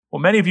Well,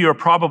 many of you are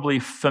probably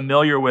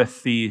familiar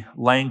with the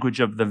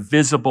language of the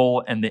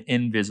visible and the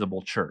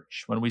invisible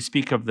church. When we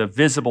speak of the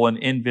visible and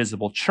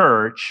invisible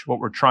church, what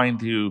we're trying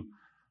to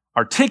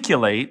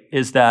articulate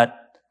is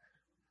that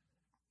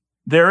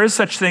there is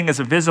such thing as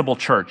a visible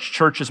church,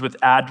 churches with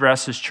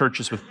addresses,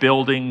 churches with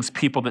buildings,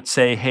 people that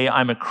say, hey,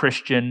 I'm a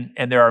Christian,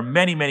 and there are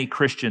many, many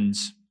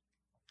Christians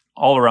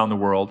all around the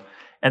world.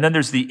 And then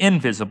there's the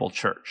invisible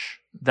church.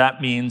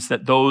 That means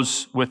that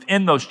those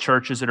within those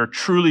churches that are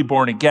truly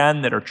born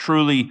again, that are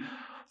truly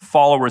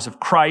followers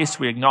of Christ,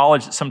 we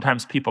acknowledge that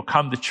sometimes people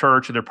come to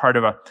church or they're part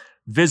of a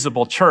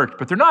visible church,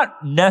 but they're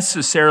not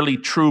necessarily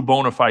true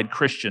bona fide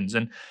Christians.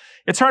 And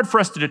it's hard for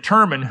us to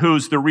determine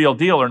who's the real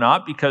deal or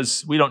not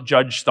because we don't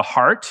judge the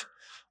heart.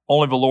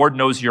 Only the Lord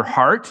knows your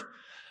heart.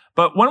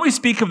 But when we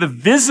speak of the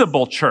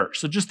visible church,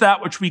 so just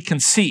that which we can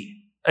see,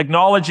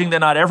 acknowledging that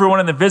not everyone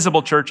in the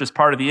visible church is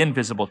part of the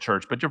invisible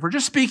church. But if we're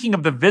just speaking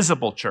of the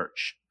visible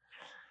church,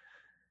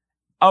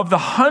 of the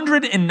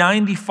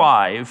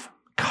 195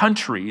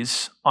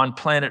 countries on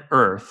planet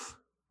Earth,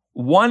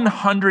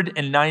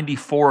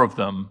 194 of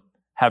them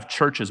have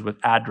churches with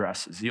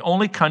addresses. The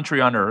only country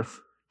on earth,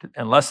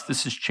 unless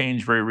this has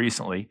changed very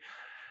recently,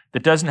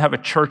 that doesn't have a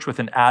church with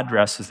an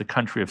address is the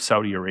country of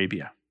Saudi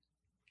Arabia.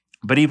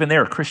 But even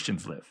there,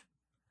 Christians live.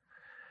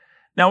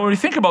 Now, when we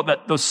think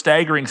about those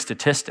staggering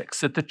statistics,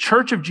 that the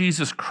Church of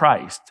Jesus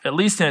Christ, at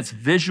least in its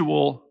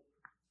visible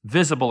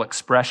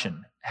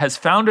expression, has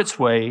found its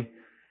way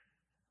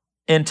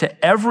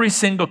into every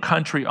single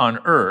country on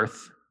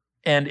earth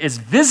and is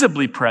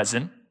visibly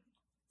present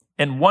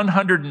in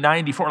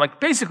 194, like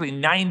basically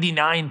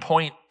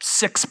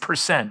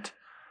 99.6%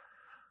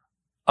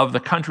 of the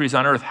countries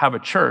on earth have a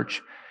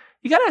church,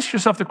 you got to ask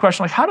yourself the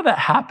question, like, how did that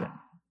happen?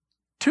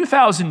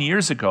 2,000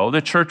 years ago, the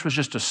church was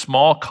just a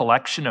small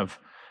collection of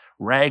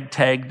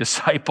ragtag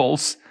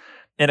disciples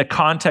in a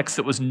context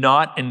that was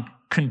not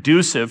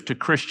conducive to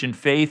Christian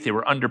faith. They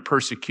were under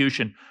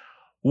persecution.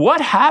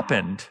 What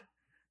happened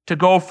to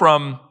go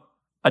from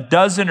a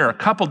dozen or a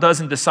couple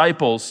dozen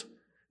disciples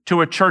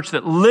to a church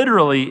that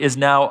literally is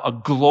now a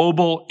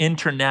global,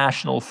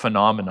 international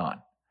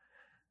phenomenon,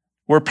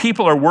 where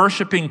people are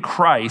worshiping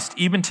Christ,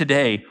 even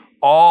today,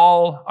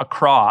 all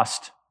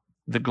across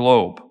the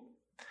globe?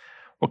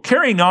 Well,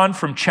 carrying on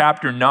from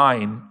chapter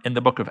 9 in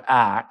the book of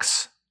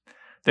Acts,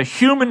 the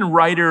human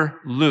writer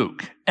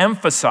Luke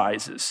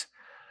emphasizes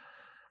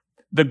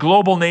the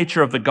global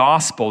nature of the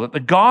gospel, that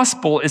the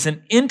gospel is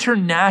an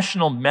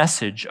international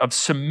message of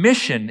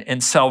submission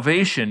and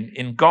salvation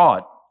in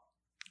God.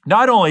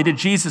 Not only did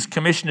Jesus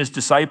commission his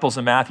disciples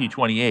in Matthew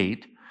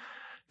 28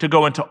 to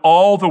go into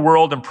all the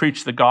world and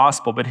preach the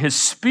gospel, but his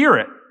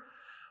Spirit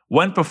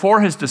went before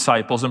his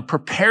disciples and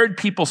prepared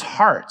people's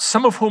hearts,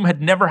 some of whom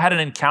had never had an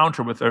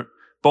encounter with a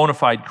bona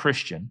fide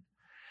Christian.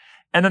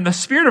 And then the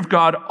Spirit of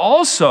God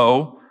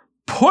also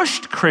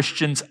pushed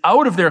Christians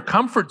out of their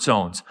comfort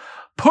zones,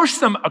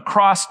 pushed them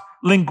across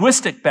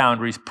linguistic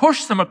boundaries,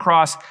 pushed them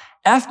across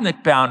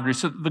ethnic boundaries,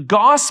 so that the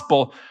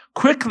gospel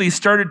quickly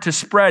started to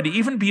spread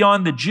even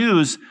beyond the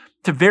Jews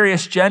to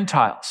various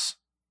Gentiles.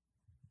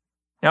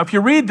 Now, if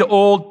you read the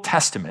Old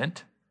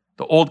Testament,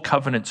 the Old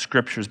Covenant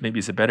scriptures maybe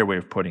is a better way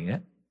of putting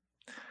it,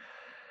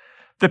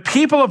 the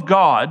people of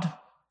God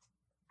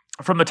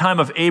from the time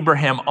of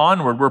Abraham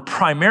onward were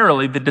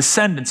primarily the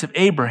descendants of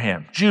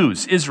Abraham,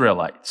 Jews,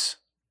 Israelites.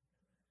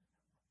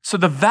 So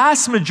the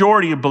vast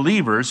majority of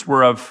believers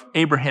were of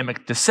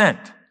Abrahamic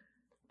descent.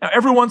 Now,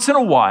 every once in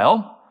a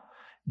while,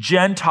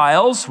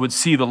 Gentiles would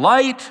see the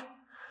light.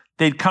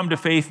 They'd come to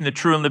faith in the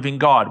true and living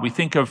God. We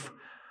think of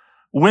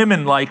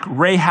women like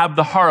Rahab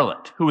the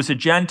harlot, who was a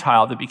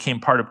Gentile that became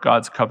part of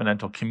God's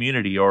covenantal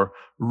community, or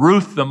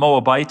Ruth the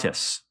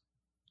Moabitess,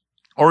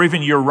 or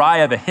even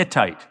Uriah the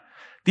Hittite.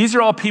 These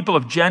are all people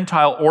of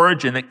Gentile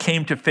origin that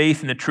came to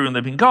faith in the true and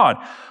living God.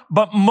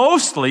 But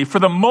mostly, for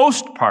the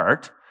most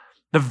part,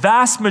 the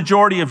vast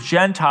majority of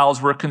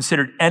Gentiles were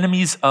considered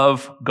enemies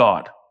of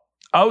God,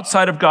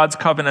 outside of God's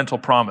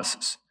covenantal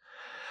promises.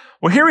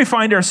 Well, here we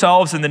find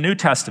ourselves in the New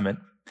Testament,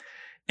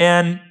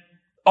 and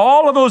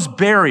all of those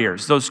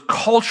barriers, those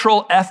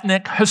cultural,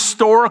 ethnic,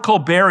 historical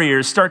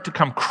barriers start to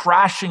come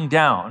crashing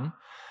down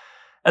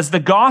as the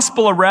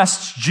gospel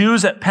arrests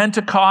Jews at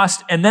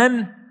Pentecost and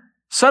then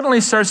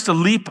suddenly starts to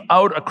leap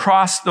out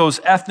across those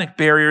ethnic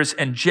barriers,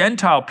 and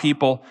Gentile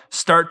people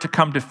start to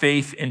come to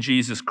faith in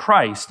Jesus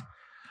Christ.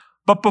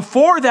 But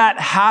before that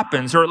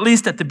happens, or at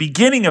least at the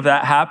beginning of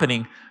that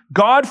happening,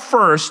 God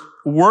first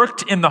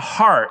worked in the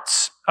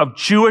hearts of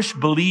Jewish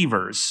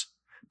believers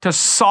to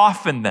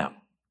soften them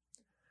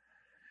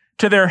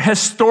to their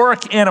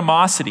historic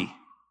animosity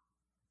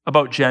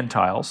about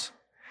Gentiles,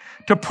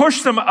 to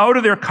push them out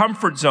of their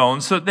comfort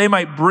zone so that they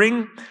might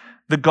bring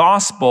the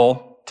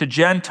gospel to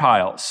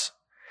Gentiles.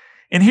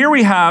 And here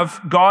we have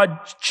God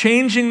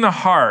changing the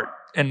heart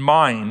and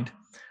mind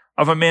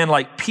of a man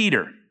like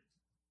Peter.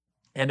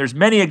 And there's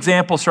many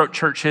examples throughout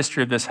church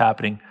history of this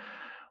happening,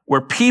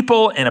 where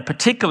people in a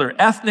particular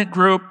ethnic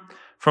group,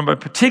 from a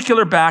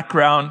particular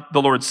background,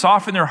 the Lord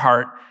softened their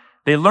heart.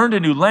 They learned a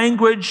new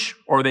language,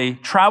 or they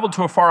traveled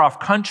to a far-off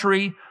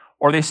country,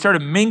 or they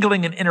started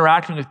mingling and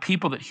interacting with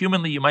people that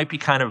humanly you might be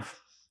kind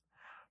of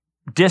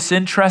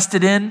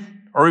disinterested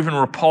in or even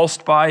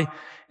repulsed by,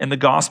 and the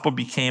gospel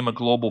became a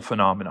global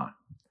phenomenon.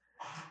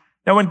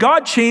 Now, when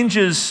God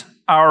changes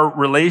our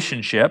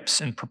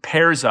relationships and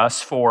prepares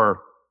us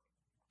for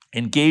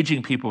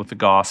engaging people with the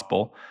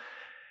gospel,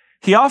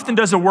 he often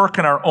does a work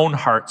in our own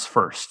hearts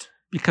first,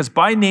 because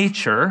by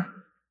nature,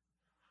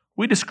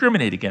 we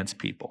discriminate against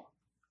people.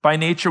 By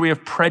nature, we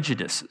have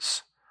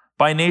prejudices.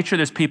 By nature,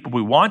 there's people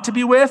we want to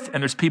be with,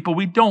 and there's people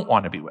we don't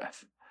want to be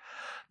with.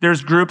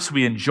 There's groups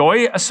we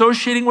enjoy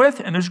associating with,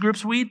 and there's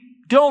groups we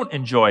don't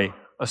enjoy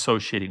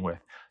associating with.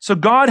 So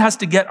God has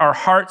to get our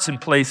hearts in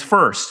place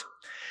first.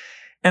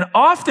 And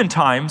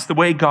oftentimes, the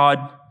way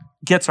God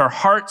gets our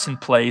hearts in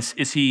place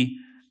is he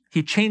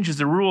changes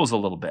the rules a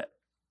little bit.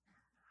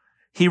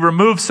 He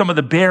removes some of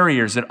the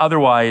barriers that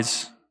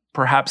otherwise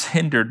perhaps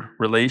hindered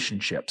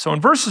relationships. So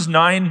in verses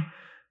 9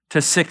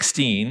 to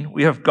 16,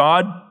 we have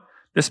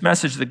this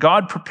message that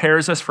God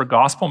prepares us for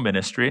gospel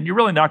ministry, and you're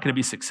really not going to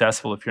be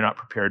successful if you're not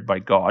prepared by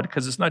God,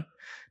 because it's not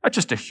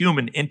just a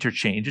human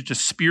interchange, it's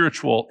just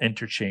spiritual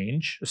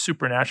interchange, a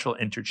supernatural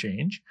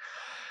interchange.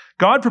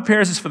 God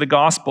prepares us for the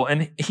gospel,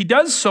 and he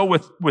does so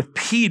with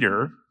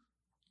Peter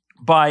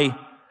by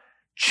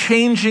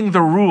changing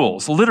the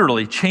rules,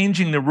 literally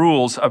changing the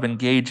rules of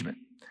engagement.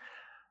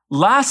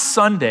 Last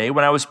Sunday,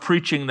 when I was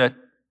preaching the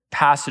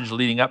passage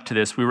leading up to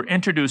this, we were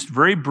introduced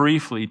very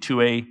briefly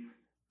to a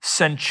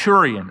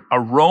centurion, a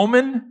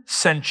Roman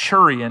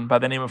centurion by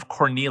the name of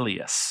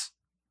Cornelius.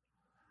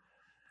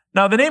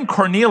 Now, the name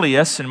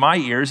Cornelius in my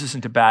ears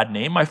isn't a bad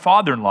name. My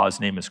father-in-law's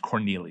name is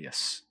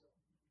Cornelius.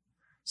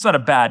 It's not a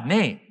bad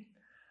name.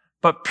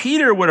 But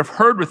Peter would have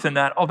heard within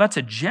that, oh, that's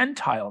a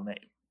Gentile name.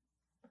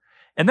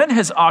 And then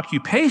his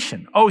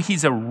occupation, oh,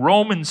 he's a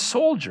Roman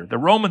soldier. The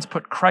Romans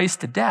put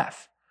Christ to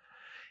death.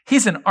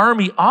 He's an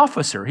army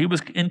officer. He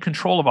was in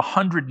control of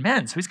 100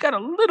 men, so he's got a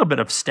little bit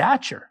of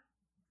stature.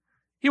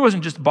 He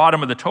wasn't just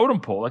bottom of the totem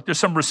pole. Like, there's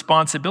some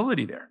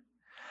responsibility there.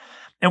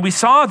 And we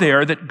saw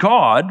there that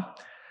God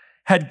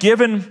had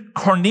given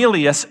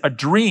Cornelius a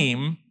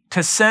dream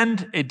to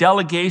send a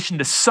delegation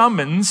to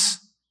summons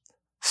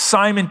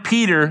Simon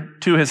Peter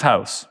to his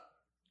house.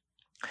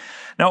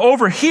 Now,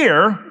 over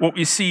here, what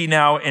we see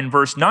now in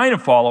verse 9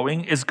 and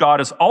following is God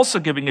is also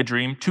giving a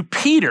dream to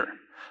Peter.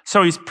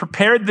 So he's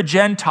prepared the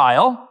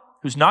Gentile,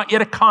 who's not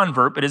yet a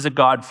convert, but is a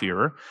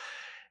God-fearer.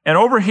 And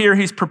over here,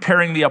 he's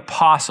preparing the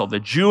apostle, the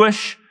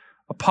Jewish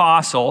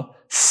apostle,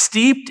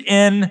 steeped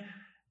in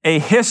a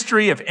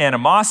history of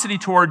animosity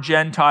toward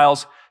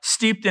Gentiles,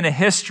 steeped in a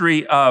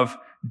history of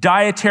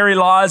dietary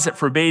laws that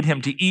forbade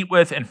him to eat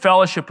with and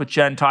fellowship with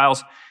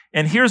Gentiles.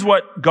 And here's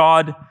what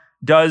God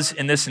does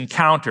in this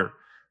encounter.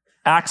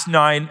 Acts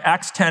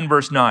 10,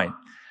 verse 9.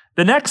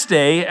 The next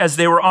day, as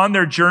they were on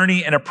their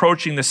journey and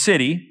approaching the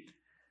city,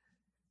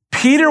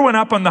 Peter went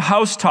up on the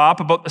housetop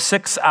about the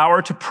 6th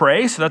hour to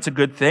pray, so that's a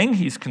good thing.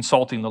 He's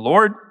consulting the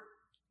Lord.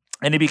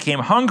 And he became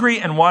hungry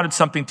and wanted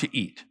something to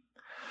eat.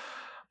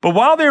 But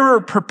while they were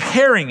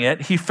preparing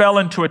it, he fell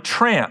into a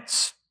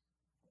trance.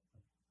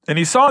 And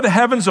he saw the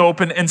heavens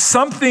open and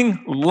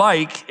something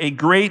like a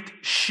great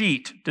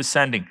sheet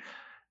descending.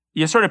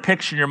 You sort of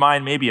picture in your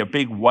mind maybe a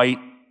big white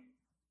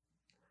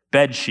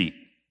bed sheet.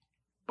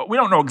 But we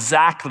don't know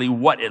exactly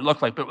what it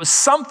looked like, but it was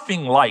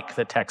something like,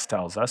 the text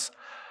tells us,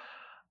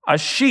 a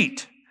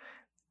sheet.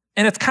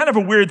 And it's kind of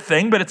a weird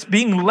thing, but it's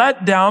being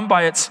let down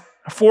by its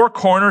 4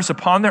 corners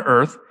upon the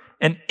earth,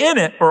 and in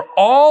it are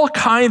all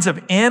kinds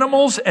of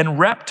animals and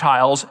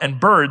reptiles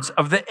and birds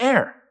of the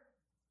air.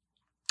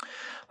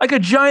 Like a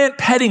giant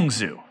petting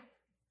zoo.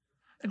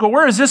 I go,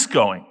 where is this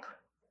going?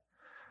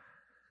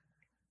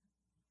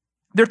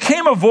 There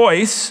came a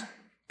voice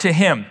to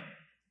him,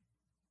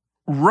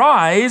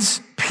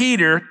 "Rise,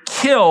 Peter,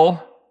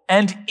 kill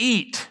and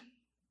eat."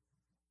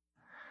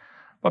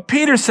 But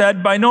Peter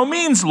said, "By no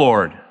means,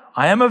 Lord.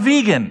 I am a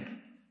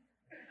vegan."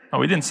 Oh,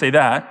 we didn't say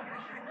that.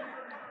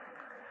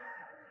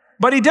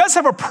 But he does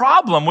have a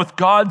problem with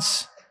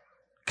God's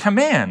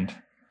command. He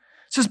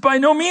says, "By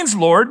no means,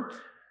 Lord,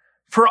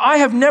 for I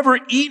have never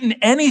eaten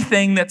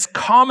anything that's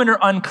common or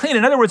unclean."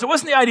 In other words, it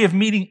wasn't the idea of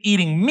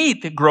eating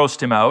meat that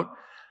grossed him out,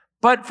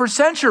 but for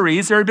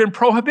centuries, there had been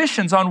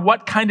prohibitions on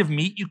what kind of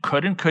meat you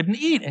could and couldn't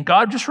eat, and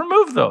God just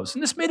removed those,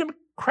 and this made him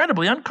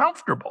incredibly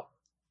uncomfortable.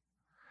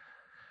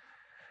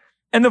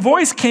 And the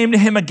voice came to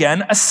him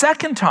again a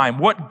second time.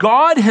 "What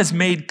God has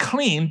made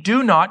clean,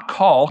 do not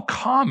call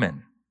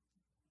common."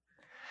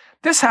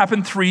 This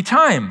happened 3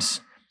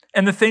 times,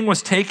 and the thing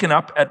was taken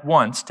up at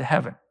once to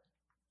heaven.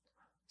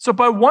 So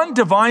by one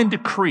divine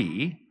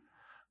decree,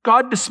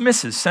 God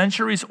dismisses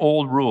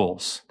centuries-old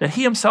rules that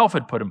he himself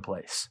had put in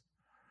place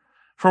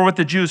for what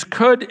the Jews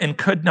could and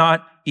could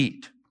not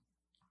eat.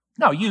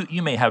 Now,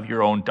 you may have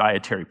your own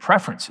dietary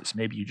preferences.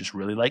 Maybe you just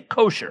really like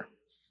kosher.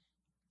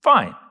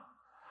 Fine.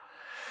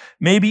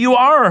 Maybe you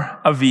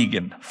are a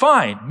vegan.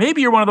 Fine.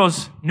 Maybe you're one of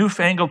those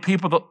newfangled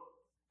people that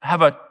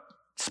have a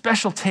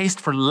special taste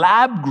for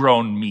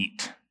lab-grown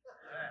meat.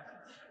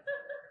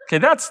 Okay,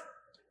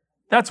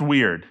 that's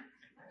weird.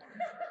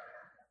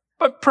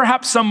 But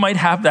perhaps some might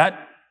have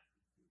that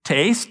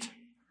taste.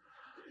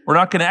 We're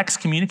not going to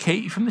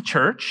excommunicate you from the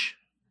church.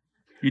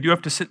 You do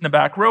have to sit in the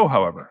back row,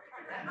 however.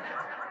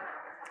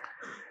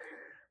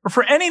 Or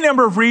for any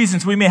number of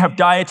reasons, we may have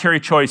dietary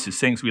choices,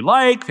 things we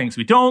like, things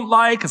we don't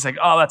like. It's like,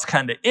 oh, that's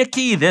kind of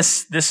icky.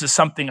 This is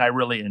something I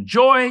really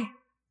enjoy.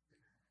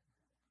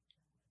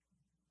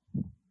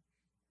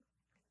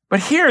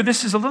 But here,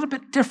 this is a little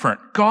bit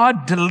different.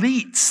 God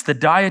deletes the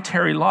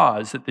dietary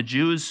laws that the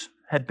Jews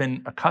had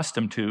been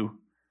accustomed to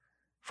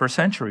for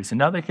centuries, and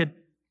now they could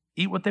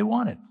eat what they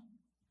wanted.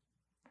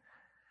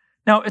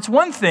 Now, it's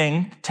one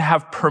thing to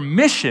have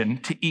permission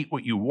to eat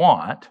what you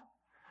want.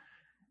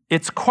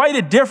 It's quite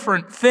a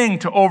different thing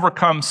to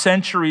overcome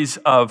centuries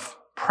of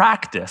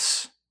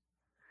practice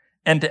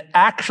and to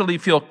actually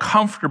feel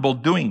comfortable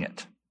doing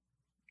it.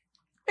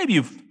 Maybe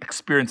you've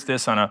experienced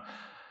this on a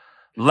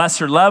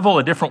lesser level,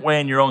 a different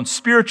way in your own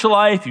spiritual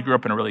life. You grew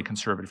up in a really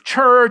conservative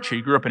church, or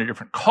you grew up in a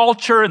different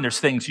culture, and there's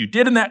things you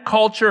did in that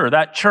culture or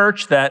that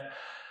church that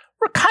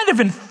were kind of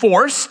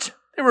enforced.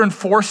 They were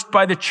enforced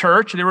by the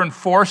church. They were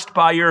enforced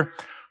by your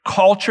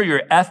culture,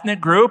 your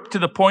ethnic group, to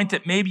the point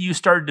that maybe you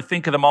started to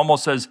think of them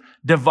almost as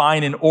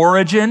divine in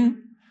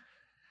origin.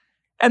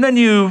 And then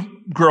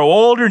you grow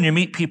older and you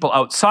meet people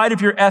outside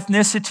of your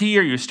ethnicity,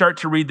 or you start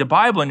to read the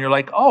Bible and you're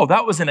like, oh,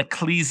 that was an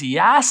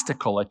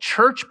ecclesiastical, a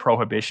church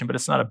prohibition, but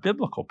it's not a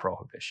biblical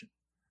prohibition.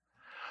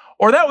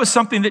 Or that was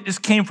something that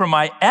just came from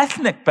my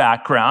ethnic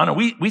background,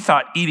 and we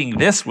thought eating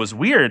this was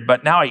weird,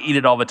 but now I eat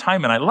it all the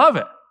time and I love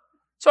it.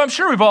 So I'm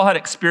sure we've all had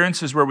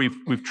experiences where we've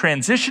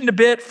transitioned a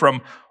bit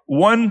from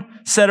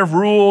one set of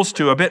rules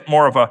to a bit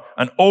more of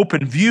an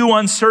open view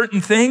on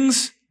certain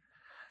things.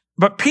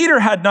 But Peter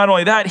had not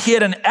only that, he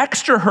had an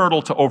extra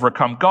hurdle to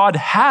overcome. God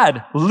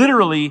had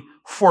literally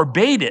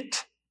forbade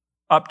it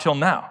up till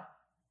now.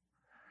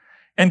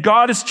 And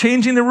God is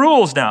changing the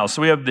rules now.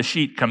 So we have the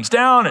sheet comes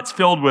down, it's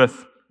filled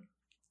with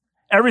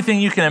everything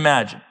you can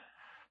imagine.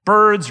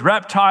 Birds,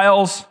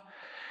 reptiles,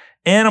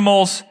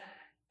 animals,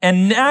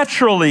 and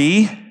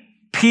naturally,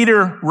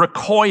 Peter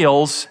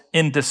recoils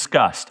in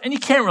disgust. And you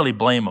can't really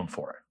blame him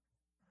for it.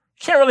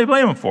 You can't really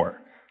blame him for it.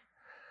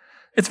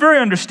 It's very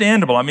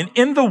understandable. I mean,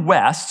 in the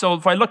West, so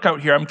if I look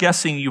out here, I'm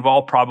guessing you've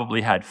all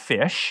probably had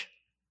fish.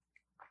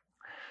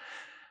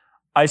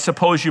 I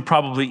suppose you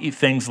probably eat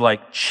things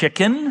like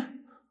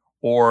chicken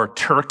or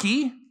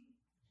turkey,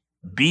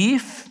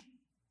 beef,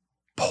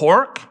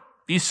 pork,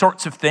 these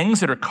sorts of things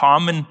that are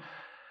common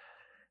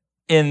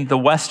in the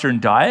Western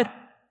diet.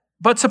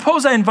 But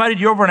suppose I invited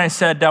you over and I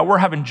said, we're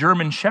having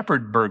German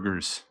Shepherd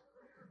burgers,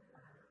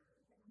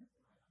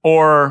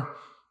 or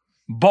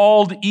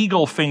bald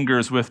eagle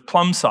fingers with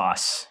plum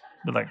sauce.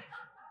 You're like,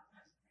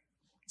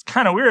 it's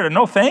kind of weird.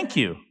 No, thank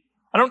you.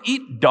 I don't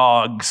eat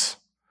dogs.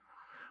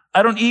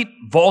 I don't eat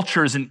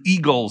vultures and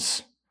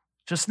eagles.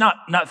 Just not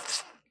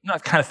the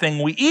kind of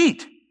thing we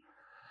eat.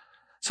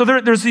 So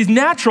there's these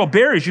natural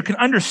barriers. You can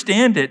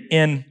understand it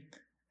in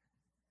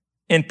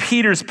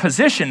Peter's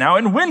position. Now,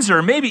 in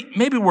Windsor, maybe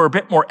we're a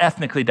bit more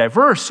ethnically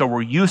diverse, so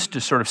we're used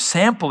to sort of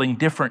sampling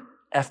different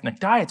ethnic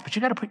diets, but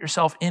you got to put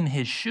yourself in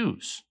his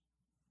shoes.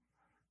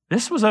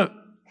 This was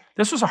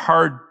a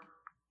hard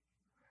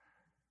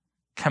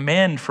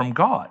command from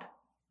God.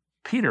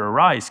 Peter,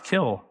 arise,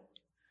 kill,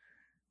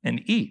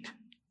 and eat.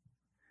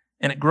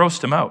 And it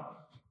grossed him out.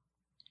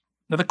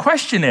 Now, the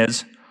question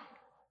is,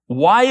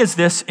 why is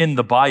this in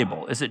the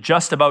Bible? Is it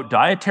just about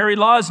dietary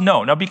laws?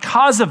 No. Now,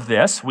 because of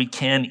this, we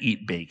can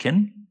eat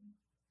bacon,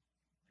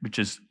 which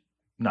is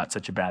not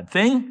such a bad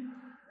thing.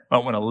 I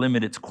don't want to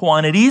limit its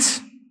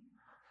quantities.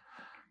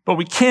 But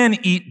we can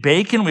eat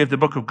bacon. We have the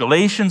book of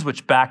Galatians,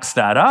 which backs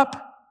that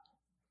up.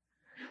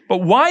 But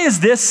why is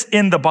this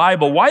in the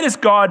Bible? Why does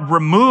God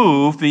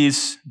remove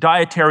these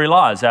dietary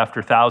laws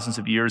after thousands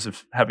of years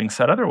of having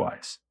said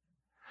otherwise?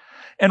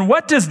 And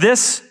what does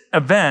this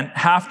event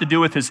have to do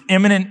with his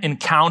imminent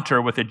encounter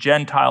with a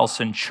Gentile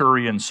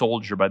centurion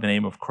soldier by the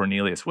name of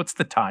Cornelius? What's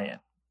the tie-in?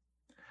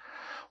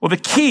 Well, the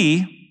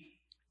key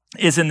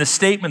is in the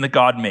statement that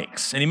God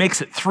makes, and he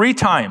makes it 3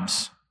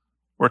 times,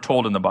 we're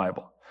told in the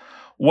Bible.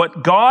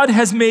 What God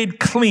has made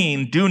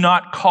clean, do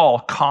not call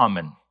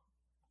common.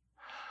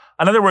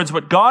 In other words,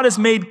 what God has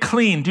made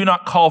clean, do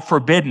not call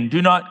forbidden.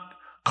 Do not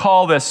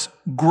call this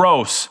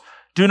gross.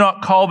 Do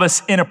not call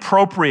this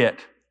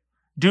inappropriate.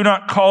 Do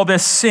not call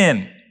this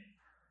sin.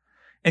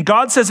 And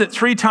God says it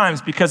 3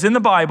 times because in the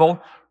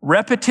Bible,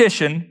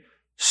 repetition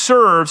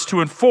serves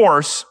to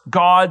enforce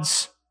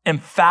God's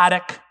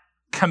emphatic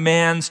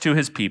commands to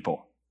his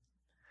people.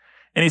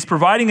 And he's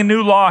providing a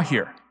new law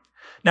here.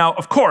 Now,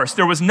 of course,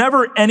 there was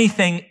never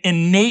anything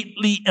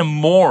innately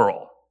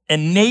immoral,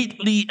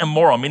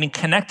 meaning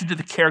connected to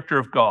the character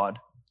of God,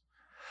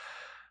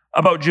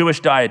 about Jewish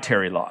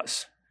dietary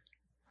laws.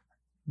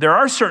 There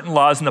are certain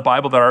laws in the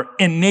Bible that are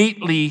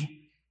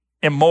innately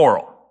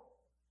immoral.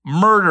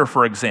 Murder,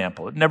 for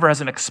example, it never has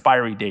an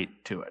expiry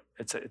date to it.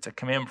 It's a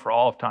command for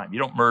all of time. You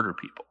don't murder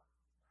people.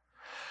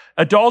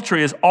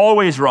 Adultery is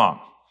always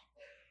wrong.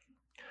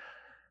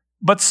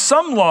 But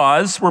some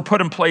laws were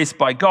put in place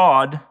by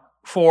God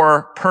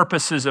for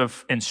purposes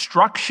of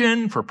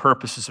instruction, for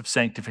purposes of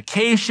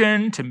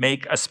sanctification, to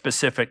make a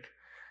specific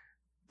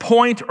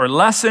point or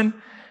lesson.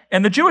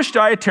 And the Jewish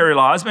dietary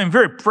laws, I mean,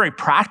 very, very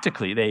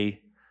practically,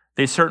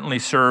 they certainly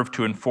serve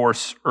to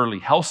enforce early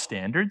health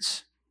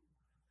standards,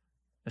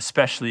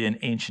 especially in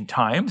ancient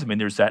times. I mean,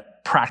 there's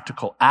that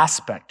practical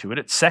aspect to it.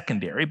 It's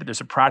secondary, but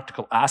there's a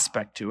practical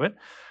aspect to it.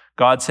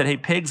 God said, hey,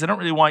 pigs, I don't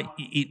really want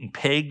you eating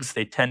pigs.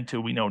 They tend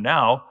to, we know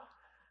now,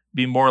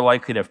 be more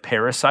likely to have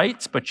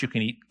parasites, but you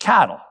can eat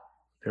cattle.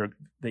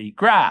 They eat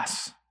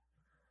grass.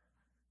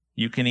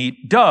 You can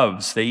eat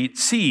doves. They eat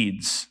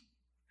seeds.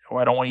 Oh,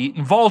 I don't want you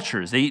eating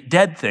vultures. They eat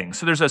dead things.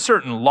 So there's a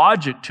certain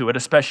logic to it,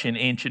 especially in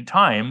ancient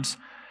times.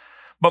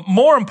 But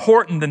more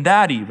important than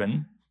that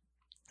even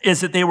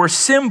is that they were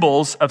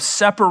symbols of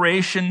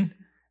separation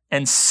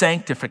and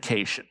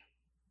sanctification.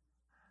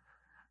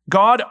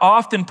 God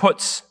often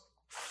puts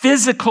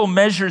physical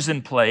measures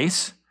in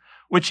place,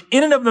 which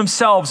in and of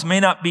themselves may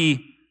not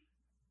be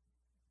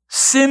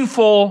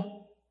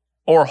sinful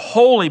or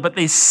holy, but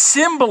they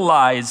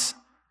symbolize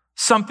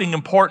something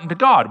important to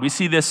God. We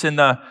see this in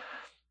the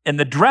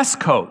dress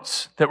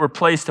codes that were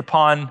placed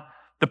upon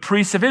the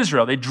priests of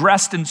Israel. They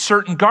dressed in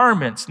certain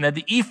garments and had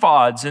the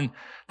ephods, and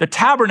the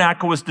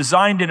tabernacle was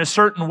designed in a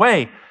certain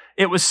way.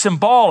 It was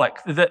symbolic.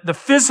 The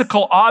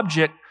physical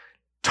object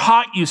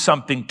taught you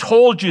something,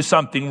 told you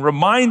something,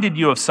 reminded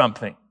you of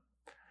something.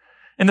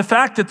 And the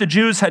fact that the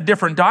Jews had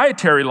different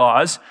dietary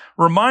laws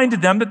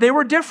reminded them that they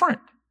were different.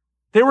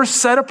 They were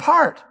set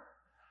apart.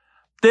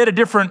 They had a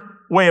different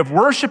way of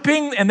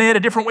worshiping, and they had a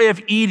different way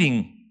of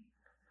eating.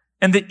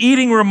 And the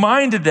eating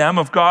reminded them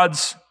of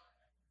God's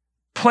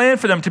plan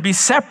for them to be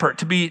separate,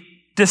 to be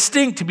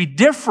distinct, to be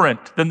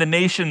different than the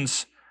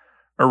nations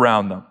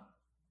around them.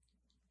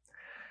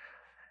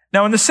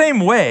 Now, in the same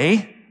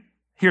way,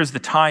 here's the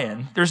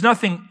tie-in, there's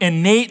nothing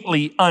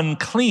innately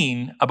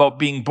unclean about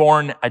being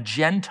born a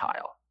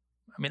Gentile.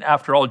 I mean,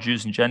 after all,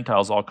 Jews and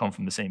Gentiles all come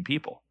from the same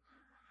people,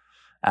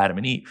 Adam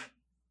and Eve.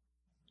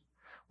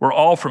 We're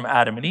all from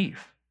Adam and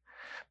Eve.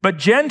 But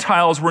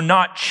Gentiles were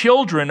not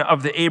children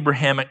of the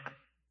Abrahamic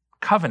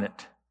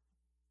covenant.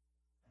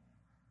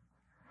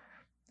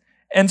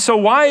 And so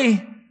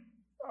why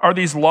are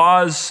these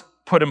laws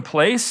put in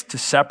place? To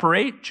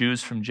separate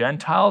Jews from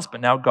Gentiles,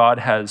 but now God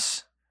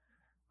has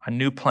a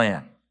new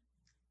plan.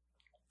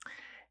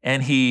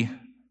 And he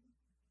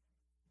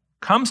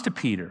comes to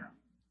Peter,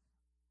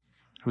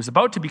 who's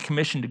about to be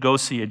commissioned to go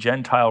see a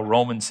Gentile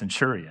Roman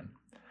centurion.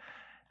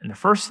 And the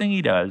first thing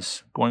he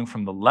does, going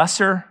from the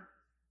lesser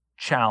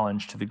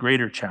challenge to the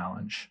greater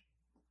challenge,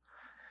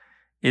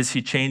 is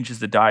he changes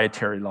the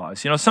dietary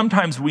laws. You know,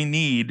 sometimes we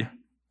need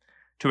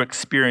to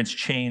experience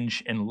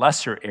change in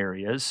lesser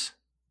areas,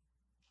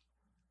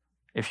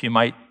 if you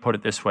might put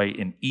it this way,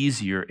 in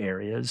easier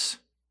areas,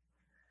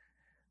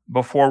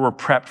 before we're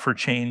prepped for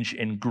change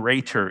in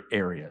greater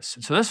areas.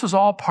 And so this was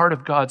all part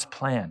of God's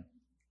plan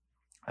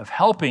of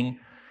helping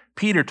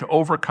Peter to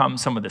overcome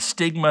some of the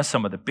stigma,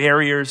 some of the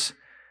barriers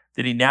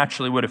that he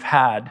naturally would have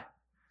had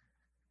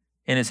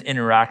in his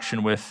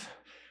interaction with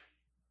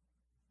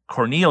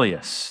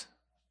Cornelius.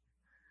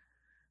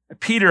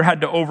 Peter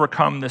had to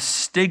overcome the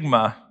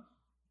stigma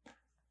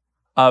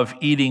of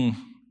eating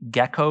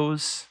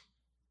geckos,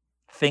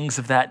 things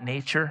of that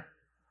nature,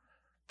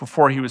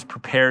 before he was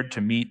prepared to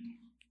meet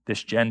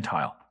this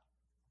Gentile.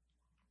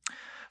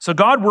 So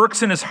God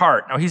works in his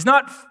heart. Now,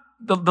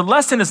 the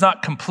lesson is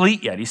not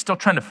complete yet. He's still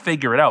trying to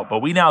figure it out, but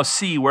we now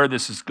see where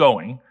this is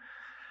going.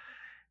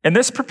 And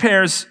this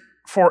prepares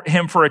for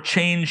him for a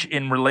change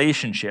in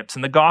relationships.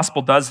 And the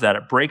gospel does that.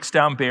 It breaks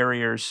down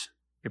barriers.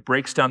 It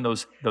breaks down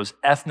those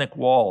ethnic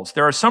walls.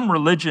 There are some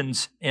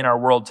religions in our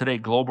world today,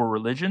 global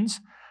religions,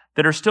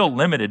 that are still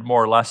limited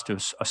more or less to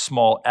a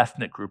small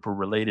ethnic group or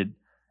related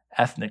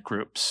ethnic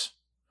groups.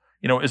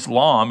 You know,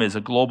 Islam is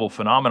a global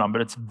phenomenon,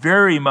 but it's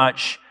very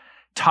much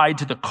tied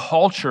to the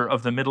culture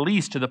of the Middle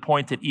East, to the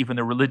point that even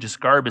the religious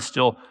garb is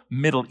still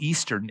Middle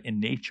Eastern in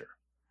nature.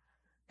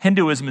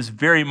 Hinduism is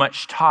very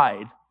much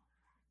tied,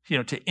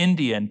 to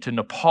India and to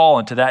Nepal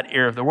and to that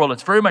area of the world.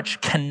 It's very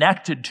much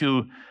connected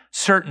to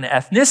certain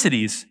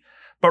ethnicities.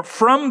 But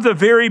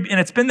and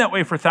it's been that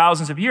way for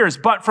thousands of years,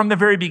 but from the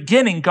very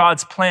beginning,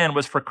 God's plan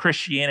was for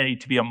Christianity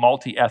to be a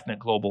multi-ethnic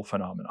global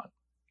phenomenon.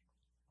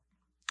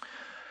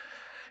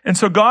 And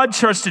so God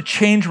starts to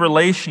change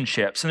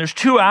relationships. And there's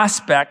two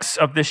aspects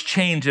of this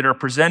change that are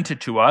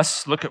presented to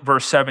us. Look at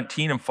verse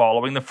 17 and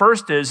following. The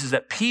first is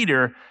that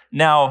Peter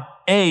now,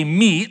 A,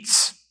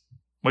 meets,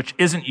 which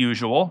isn't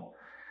usual,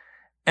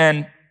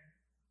 and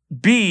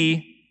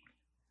B,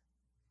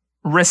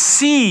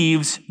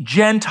 receives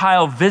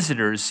Gentile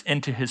visitors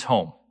into his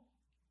home.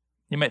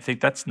 You might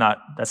think that's not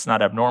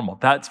abnormal.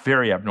 That's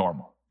very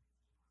abnormal.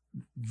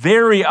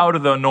 Very out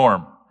of the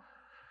norm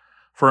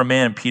for a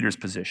man in Peter's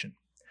position.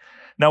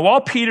 Now,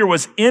 while Peter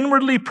was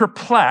inwardly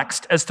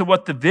perplexed as to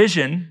what the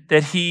vision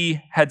that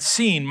he had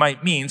seen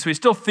might mean, so he's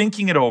still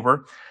thinking it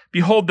over,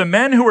 behold, the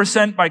men who were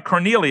sent by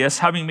Cornelius,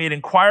 having made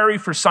inquiry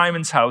for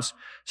Simon's house,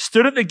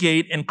 stood at the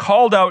gate and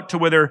called out to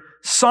whether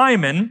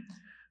Simon,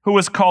 who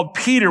was called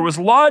Peter, was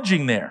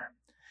lodging there.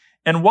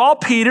 And while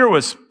Peter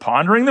was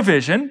pondering the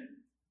vision,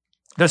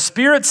 the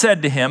Spirit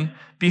said to him,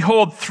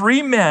 behold,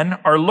 3 men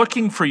are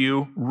looking for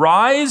you.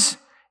 Rise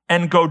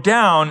and go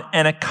down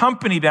and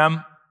accompany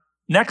them.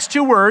 Next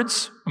 2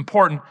 words,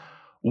 important,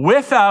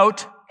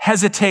 without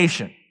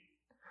hesitation.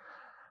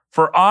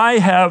 For I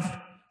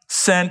have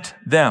sent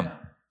them.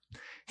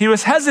 He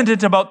was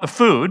hesitant about the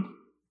food.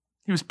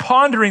 He was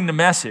pondering the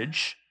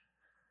message.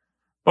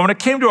 But when it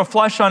came to a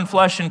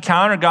flesh-on-flesh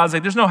encounter, God's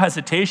like, there's no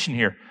hesitation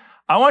here.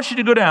 I want you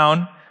to go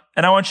down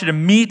and I want you to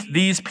meet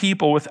these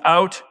people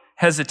without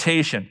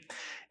hesitation.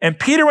 And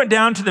Peter went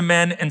down to the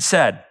men and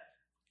said,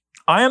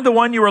 I am the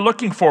one you are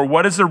looking for.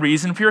 What is the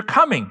reason for your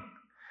coming?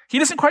 He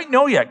doesn't quite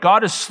know yet.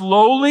 God is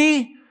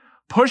slowly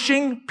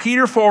pushing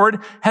Peter forward,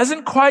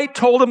 hasn't quite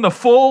told him the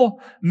full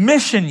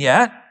mission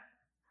yet.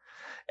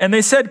 And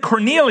they said,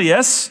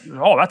 Cornelius,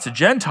 oh, that's a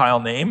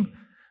Gentile name,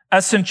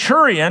 a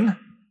centurion.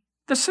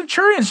 The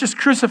centurion's just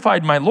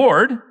crucified my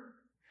Lord.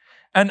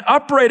 An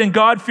upright and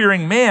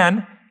God-fearing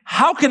man.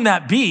 How can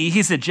that be?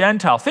 He's a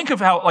Gentile. Think of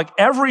how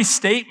every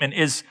statement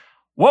is,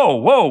 whoa,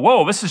 whoa,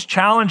 whoa. This is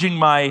challenging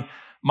my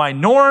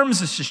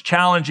norms. This is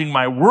challenging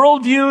my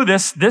worldview.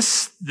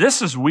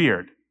 This is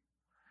weird.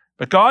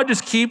 But God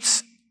just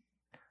keeps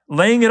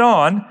laying it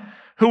on.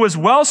 Who was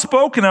well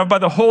spoken of by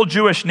the whole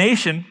Jewish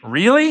nation.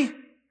 Really?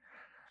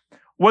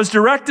 Was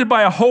directed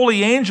by a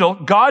holy angel.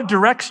 God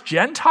directs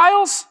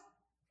Gentiles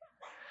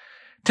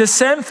to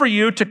send for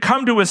you to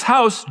come to his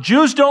house.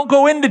 Jews don't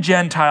go into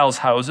Gentiles'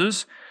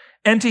 houses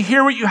and to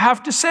hear what you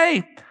have to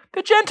say.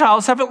 The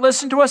Gentiles haven't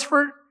listened to us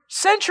for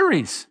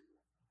centuries.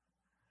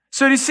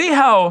 So do you see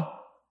how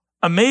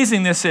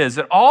amazing this is?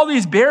 That all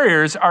these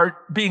barriers are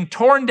being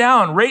torn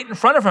down right in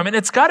front of him, and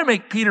it's got to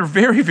make Peter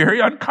very, very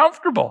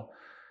uncomfortable.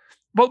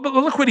 But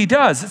look what he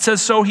does. It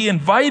says, so he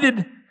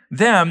invited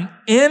them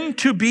in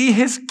to be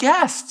his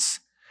guests.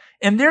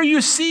 And there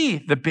you see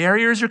the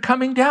barriers are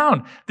coming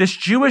down. This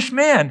Jewish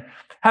man,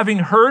 having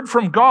heard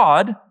from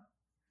God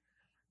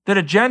that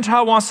a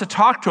Gentile wants to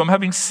talk to him,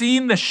 having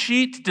seen the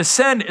sheet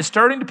descend, is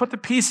starting to put the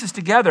pieces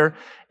together,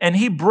 and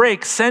he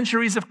breaks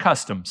centuries of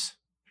customs.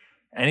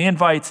 And he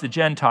invites the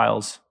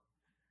Gentiles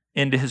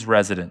into his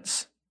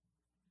residence.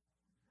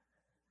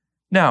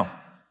 Now,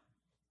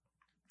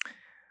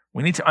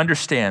 we need to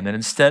understand that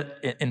instead,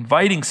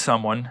 inviting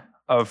someone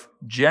of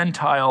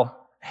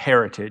Gentile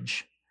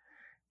heritage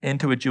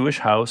into a Jewish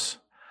house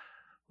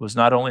was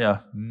not only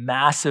a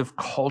massive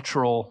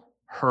cultural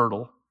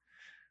hurdle,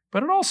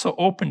 but it also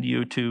opened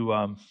you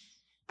to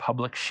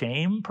public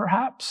shame,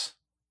 perhaps,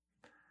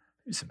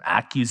 some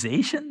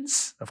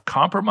accusations of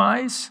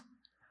compromise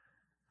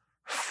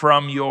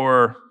from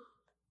your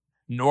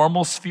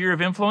normal sphere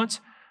of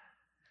influence.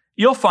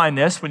 You'll find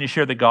this when you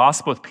share the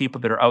gospel with people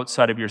that are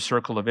outside of your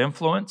circle of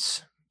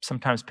influence.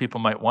 Sometimes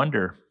people might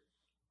wonder,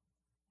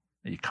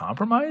 are you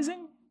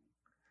compromising?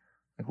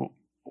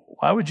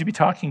 Why would you be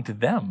talking to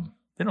them?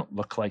 They don't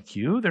look like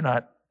you. They're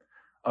not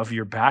of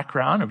your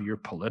background, of your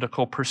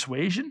political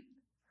persuasion.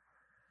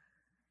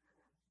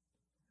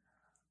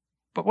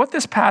 But what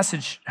this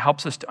passage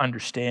helps us to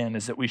understand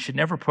is that we should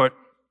never put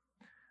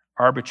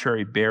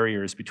arbitrary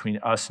barriers between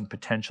us and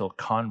potential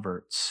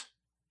converts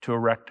to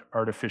erect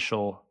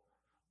artificial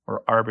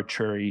or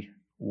arbitrary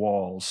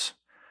walls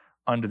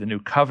under the new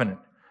covenant.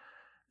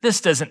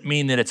 This doesn't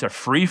mean that it's a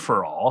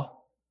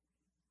free-for-all.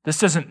 This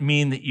doesn't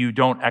mean that you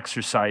don't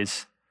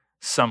exercise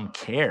some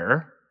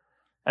care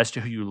as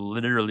to who you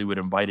literally would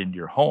invite into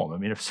your home. I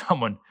mean, if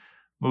someone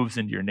moves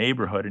into your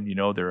neighborhood and you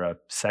know they're a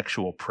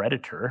sexual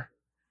predator,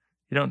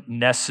 you don't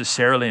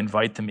necessarily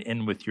invite them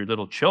in with your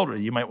little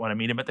children. You might want to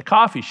meet them at the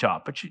coffee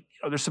shop. But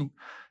there's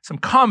some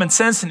common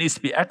sense that needs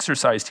to be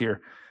exercised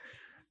here.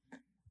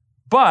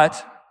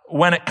 But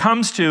when it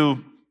comes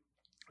to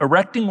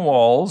erecting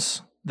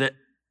walls that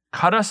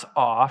cut us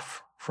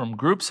off from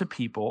groups of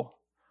people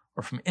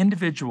or from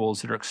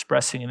individuals that are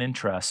expressing an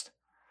interest,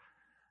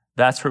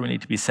 that's where we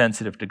need to be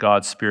sensitive to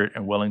God's Spirit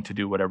and willing to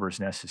do whatever is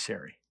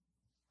necessary.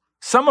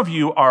 Some of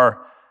you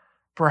are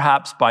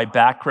perhaps by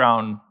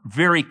background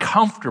very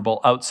comfortable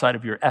outside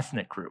of your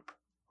ethnic group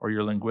or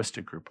your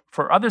linguistic group.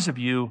 For others of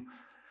you,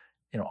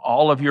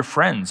 all of your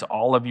friends,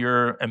 all of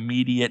your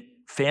immediate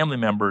family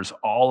members,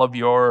 all of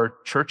your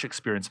church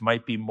experience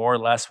might be more or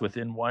less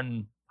within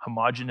one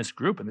homogenous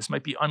group, and this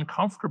might be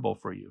uncomfortable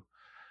for you.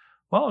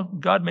 Well,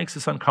 God makes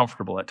us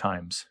uncomfortable at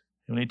times.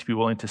 We need to be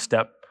willing to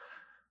step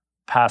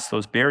past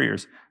those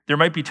barriers. There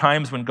might be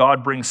times when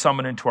God brings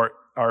someone into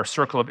our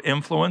circle of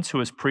influence who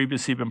has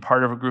previously been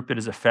part of a group that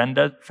has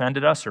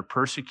offended us or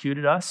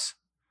persecuted us.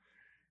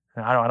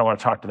 And I don't want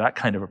to talk to that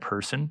kind of a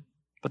person,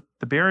 but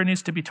the barrier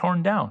needs to be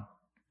torn down.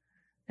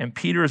 And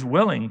Peter is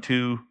willing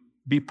to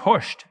be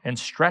pushed and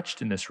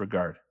stretched in this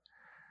regard.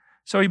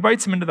 So he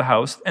invites him into the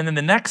house, and then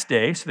the next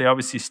day, so they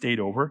obviously stayed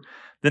over,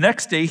 the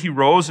next day he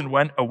rose and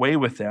went away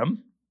with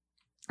them,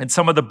 and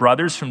some of the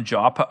brothers from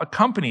Joppa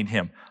accompanied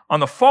him. On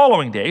the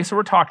following day, so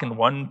we're talking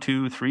 1,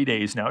 2, 3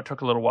 days now, it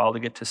took a little while to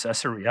get to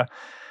Caesarea.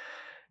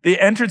 They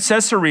entered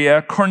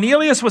Caesarea.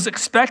 Cornelius was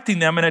expecting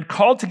them and had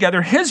called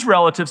together his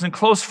relatives and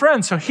close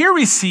friends. So here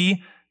we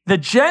see the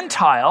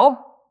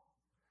Gentile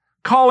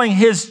calling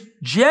his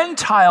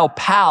Gentile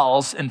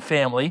pals and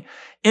family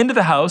into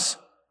the house.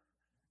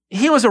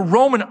 He was a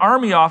Roman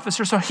army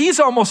officer, so he's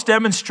almost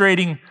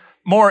demonstrating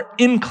more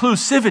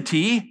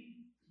inclusivity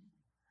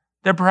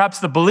than perhaps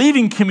the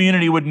believing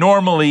community would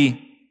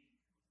normally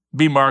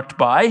be marked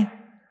by,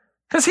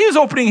 because he was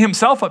opening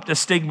himself up to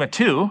stigma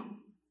too.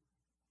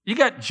 You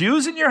got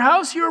Jews in your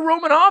house, you're a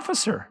Roman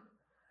officer.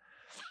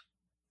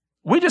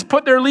 We just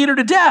put their leader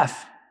to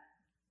death.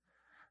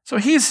 So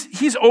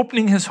he's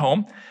opening his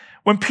home.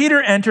 When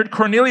Peter entered,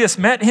 Cornelius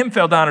met him,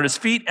 fell down at his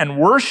feet, and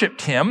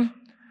worshiped him.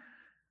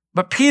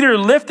 But Peter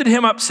lifted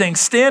him up, saying,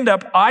 "Stand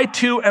up, I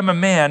too am a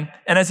man."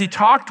 And as he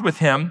talked with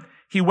him,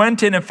 he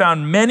went in and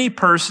found many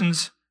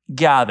persons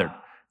gathered.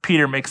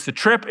 Peter makes the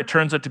trip. It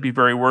turns out to be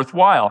very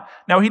worthwhile.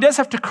 Now, he does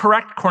have to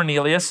correct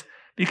Cornelius,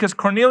 because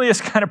Cornelius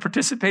kind of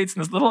participates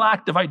in this little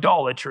act of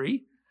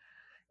idolatry,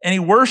 and he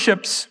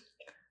worships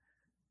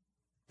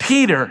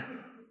Peter.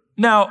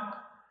 Now,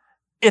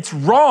 it's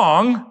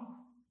wrong,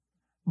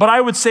 but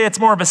I would say it's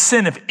more of a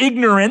sin of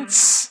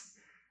ignorance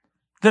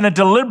than a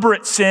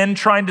deliberate sin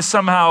trying to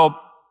somehow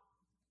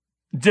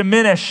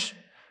diminish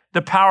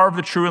the power of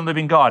the true and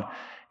living God.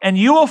 And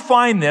you will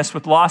find this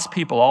with lost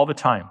people all the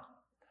time.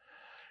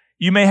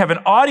 You may have an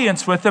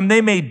audience with them.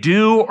 They may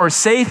do or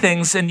say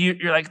things, and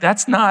you're like,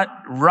 that's not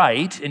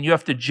right. And you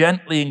have to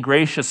gently and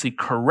graciously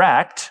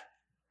correct.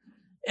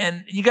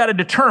 And you got to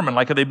determine,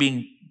 like, are they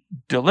being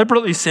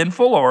deliberately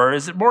sinful, or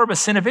is it more of a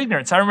sin of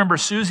ignorance? I remember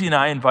Susie and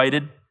I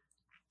invited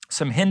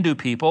some Hindu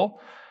people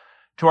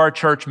to our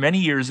church many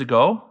years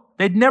ago.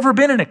 They'd never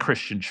been in a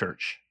Christian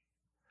church.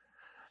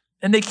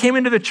 And they came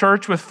into the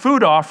church with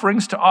food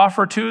offerings to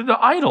offer to the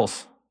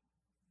idols.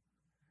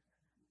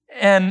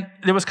 And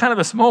there was kind of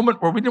this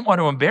moment where we didn't want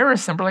to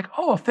embarrass them. We're like,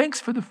 "Oh, thanks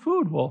for the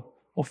food. We'll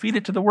feed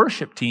it to the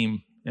worship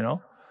team, you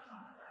know."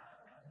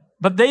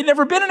 But they'd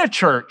never been in a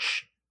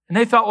church. And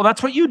they thought, well,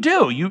 that's what you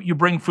do. You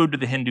bring food to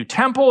the Hindu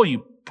temple. You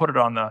put it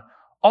on the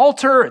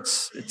altar.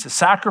 It's a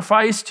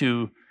sacrifice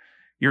to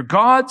your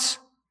gods.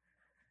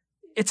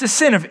 It's a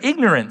sin of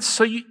ignorance.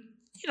 So he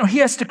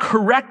has to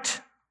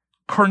correct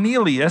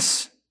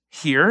Cornelius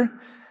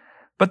here.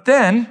 But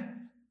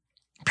then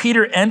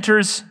Peter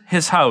enters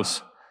his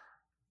house,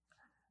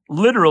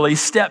 literally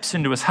steps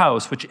into his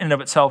house, which in and of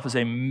itself is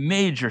a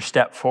major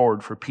step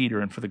forward for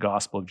Peter and for the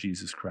gospel of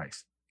Jesus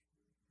Christ.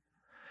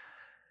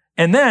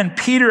 And then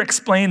Peter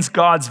explains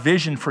God's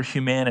vision for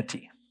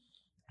humanity.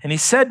 And he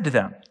said to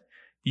them,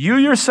 "You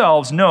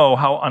yourselves know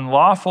how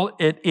unlawful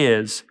it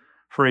is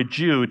for a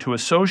Jew to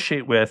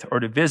associate with or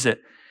to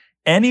visit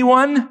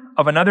anyone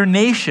of another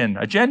nation,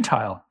 a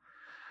Gentile.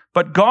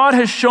 But God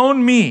has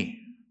shown me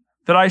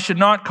that I should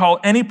not call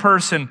any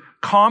person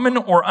common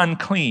or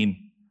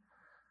unclean.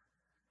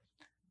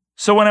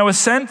 So when I was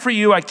sent for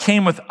you, I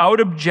came without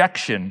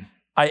objection.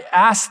 I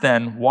asked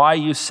then why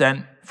you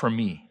sent for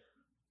me."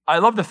 I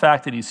love the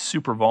fact that he's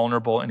super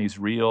vulnerable and he's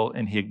real,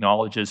 and he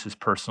acknowledges his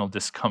personal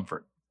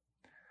discomfort.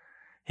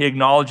 He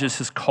acknowledges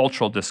his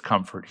cultural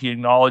discomfort. He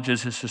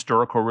acknowledges his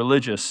historical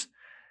religious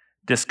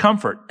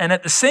discomfort. And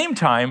at the same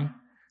time,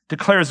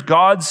 declares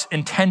God's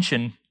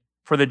intention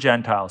for the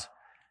Gentiles.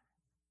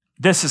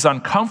 This is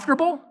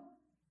uncomfortable.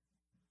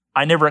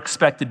 I never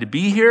expected to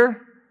be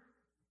here,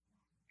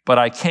 but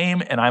I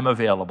came and I'm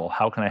available.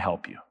 How can I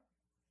help you?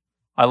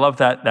 I love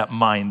that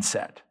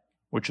mindset,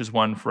 which is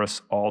one for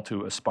us all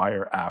to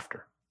aspire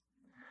after.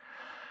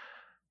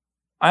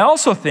 I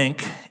also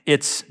think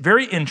it's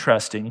very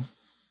interesting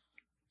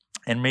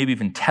and maybe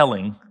even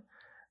telling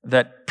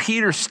that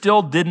Peter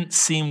still didn't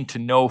seem to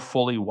know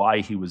fully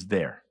why he was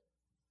there.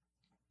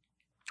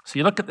 So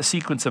you look at the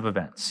sequence of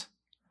events.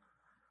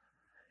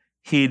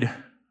 He'd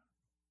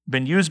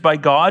been used by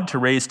God to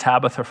raise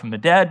Tabitha from the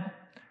dead.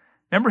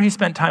 Remember, he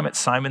spent time at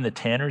Simon the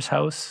tanner's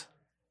house?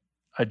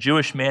 A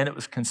Jewish man that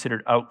was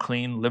considered out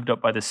clean, lived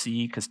up by the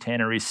sea because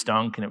tanneries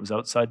stunk and it was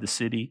outside the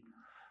city.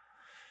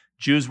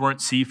 Jews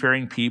weren't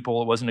seafaring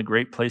people. It wasn't a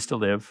great place to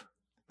live.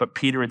 But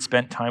Peter had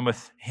spent time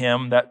with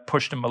him. That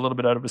pushed him a little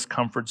bit out of his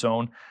comfort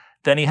zone.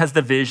 Then he has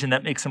the vision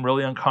that makes him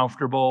really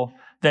uncomfortable.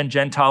 Then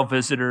Gentile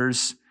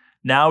visitors.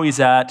 Now he's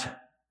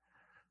at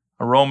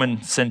a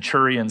Roman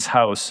centurion's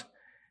house.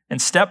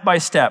 And step by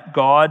step,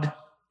 God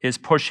is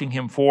pushing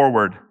him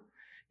forward.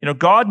 You know,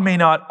 God may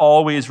not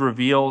always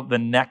reveal the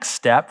next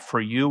step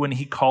for you when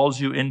he calls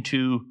you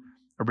into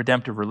a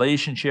redemptive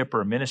relationship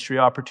or a ministry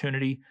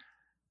opportunity,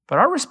 but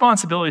our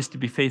responsibility is to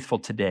be faithful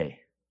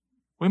today.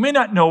 We may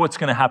not know what's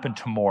going to happen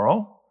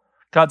tomorrow.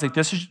 God's like,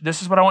 this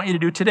is what I want you to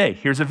do today.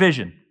 Here's a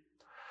vision.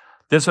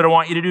 This is what I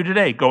want you to do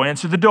today. Go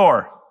answer the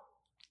door.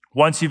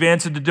 Once you've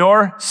answered the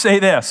door, say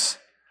this.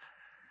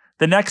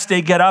 The next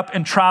day, get up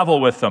and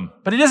travel with them.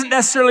 But he doesn't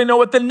necessarily know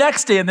what the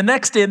next day and the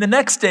next day and the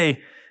next day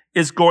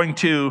is going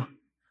to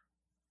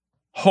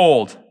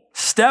hold.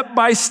 Step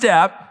by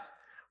step,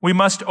 we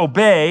must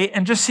obey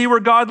and just see where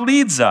God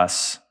leads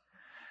us.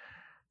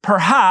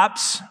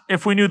 Perhaps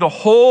if we knew the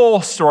whole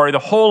story, the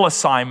whole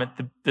assignment,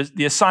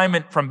 the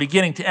assignment from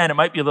beginning to end, it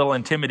might be a little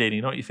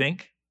intimidating, don't you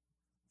think?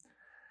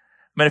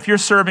 I mean, if you're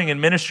serving in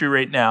ministry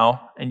right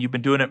now and you've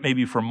been doing it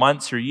maybe for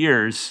months or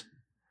years,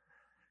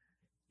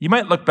 You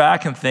might look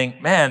back and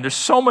think, man, there's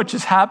so much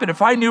has happened.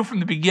 If I knew from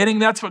the beginning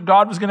that's what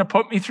God was going to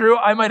put me through,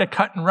 I might have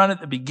cut and run at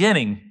the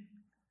beginning.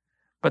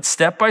 But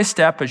step by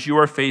step, as you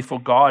are faithful,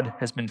 God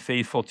has been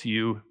faithful to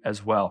you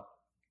as well.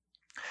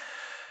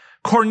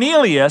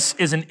 Cornelius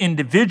is an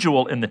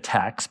individual in the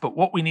text, but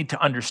what we need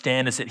to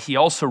understand is that he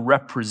also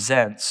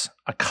represents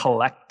a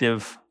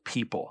collective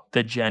people,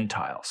 the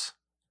Gentiles.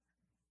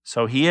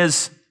 So he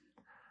is,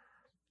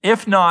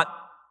 if not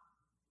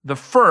the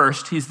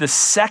first, he's the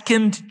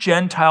second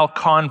Gentile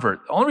convert.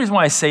 The only reason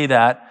why I say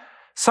that,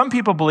 some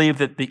people believe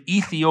that the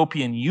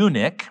Ethiopian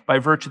eunuch, by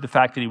virtue of the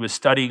fact that he was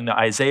studying the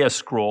Isaiah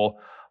scroll,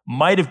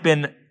 might have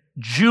been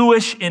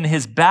Jewish in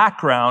his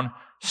background,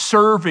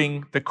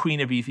 serving the Queen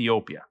of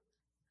Ethiopia.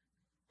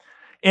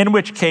 In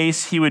which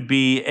case, he would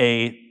be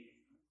a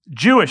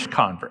Jewish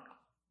convert.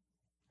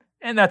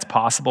 And that's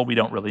possible, we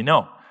don't really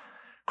know.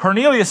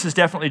 Cornelius is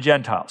definitely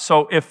Gentile.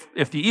 So if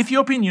the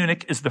Ethiopian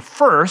eunuch is the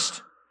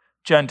first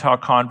Gentile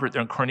convert,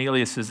 then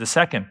Cornelius is the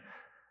second.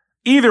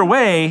 Either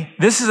way,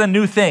 this is a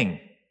new thing.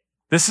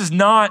 This is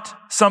not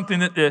something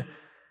that the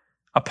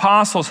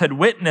apostles had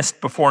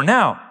witnessed before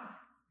now.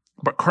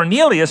 But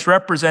Cornelius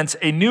represents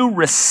a new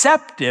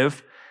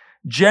receptive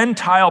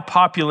Gentile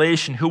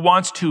population who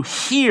wants to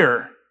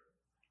hear,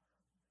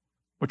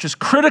 which is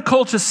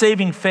critical to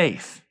saving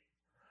faith,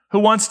 who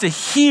wants to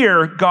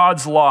hear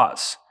God's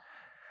laws.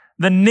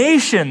 The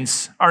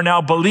nations are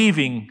now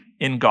believing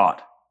in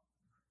God.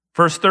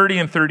 Verse 30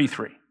 and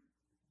 33,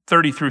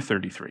 30 through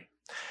 33.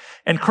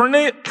 And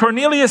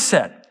Cornelius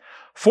said,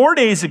 4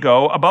 days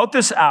ago, about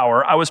this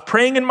hour, I was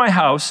praying in my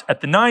house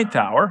at the 9th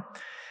hour,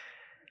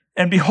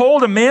 and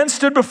behold, a man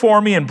stood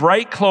before me in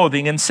bright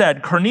clothing and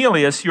said,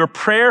 Cornelius, your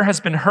prayer has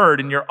been heard,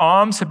 and your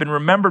alms have been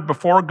remembered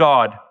before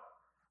God.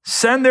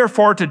 Send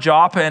therefore to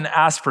Joppa and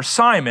ask for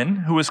Simon,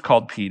 who is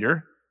called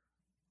Peter.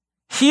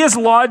 He is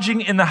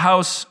lodging in the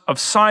house of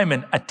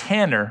Simon, a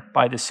tanner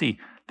by the sea.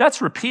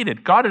 That's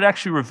repeated. God had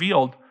actually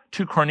revealed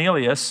to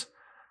Cornelius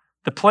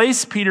the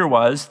place Peter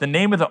was, the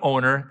name of the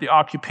owner, the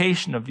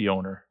occupation of the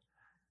owner.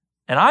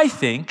 And I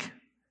think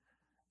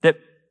that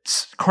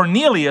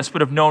Cornelius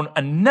would have known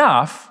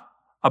enough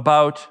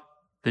about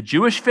the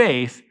Jewish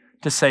faith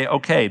to say,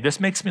 okay, this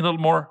makes me a little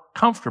more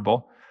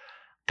comfortable.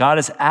 God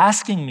is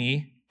asking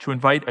me to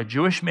invite a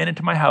Jewish man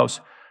into my house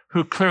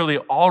who clearly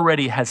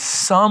already has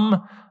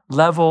some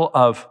level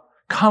of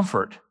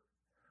comfort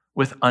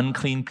with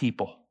unclean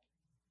people.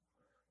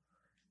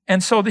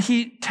 And so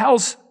he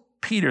tells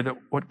Peter that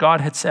what God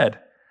had said.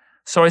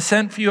 So I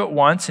sent for you at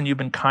once, and you've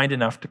been kind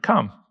enough to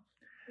come.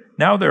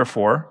 Now,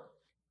 therefore,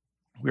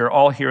 we are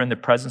all here in the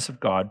presence of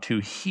God to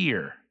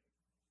hear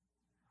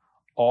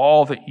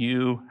all that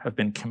you have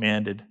been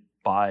commanded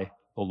by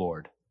the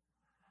Lord.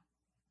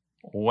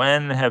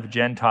 When have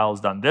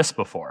Gentiles done this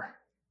before?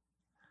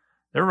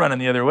 They're running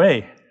the other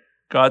way.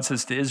 God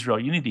says to Israel,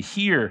 you need to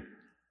hear.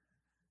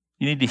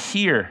 You need to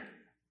hear.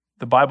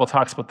 The Bible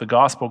talks about the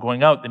gospel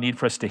going out, the need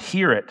for us to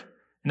hear it.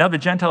 Now the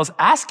Gentiles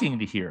asking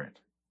to hear it.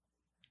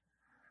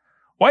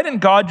 Why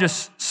didn't God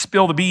just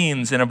spill the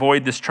beans and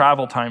avoid this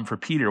travel time for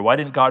Peter? Why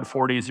didn't God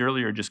 4 days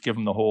earlier just give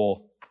him the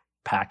whole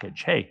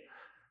package? Hey,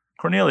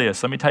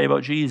 Cornelius, let me tell you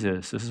about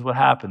Jesus. This is what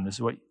happened.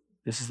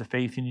 This is the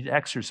faith you need to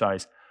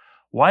exercise.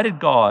 Why did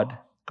God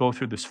go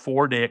through this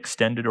 4-day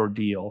extended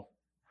ordeal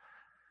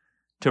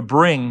to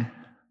bring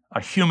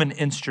a human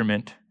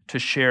instrument to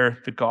share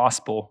the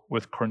gospel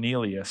with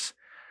Cornelius?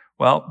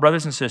 Well,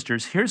 brothers and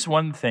sisters, here's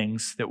one of the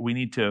things that we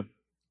need to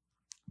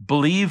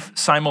believe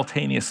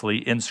simultaneously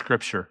in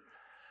Scripture.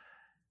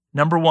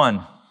 Number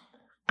one,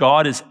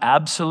 God is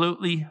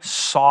absolutely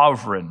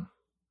sovereign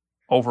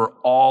over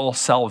all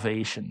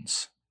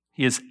salvations.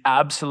 He is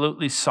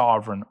absolutely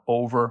sovereign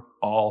over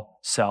all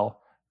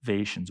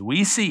salvations.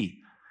 We see,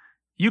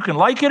 you can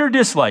like it or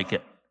dislike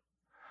it,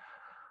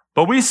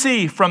 but we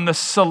see from the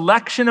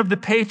selection of the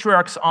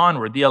patriarchs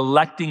onward, the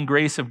electing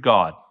grace of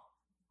God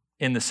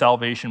in the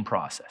salvation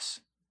process.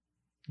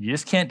 You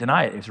just can't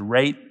deny it. It's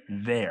right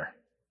there.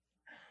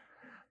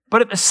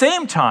 But at the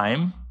same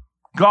time,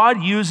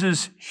 God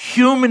uses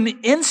human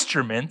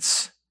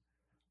instruments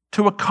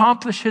to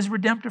accomplish his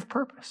redemptive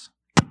purpose.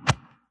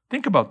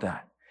 Think about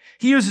that.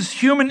 He uses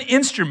human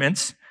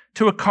instruments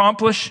to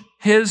accomplish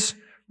his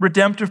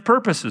redemptive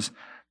purposes.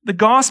 The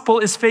gospel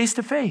is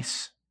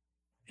face-to-face.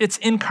 It's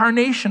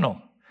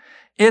incarnational.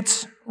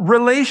 It's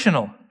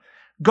relational.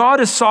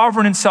 God is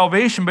sovereign in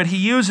salvation, but he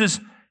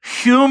uses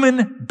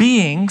human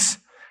beings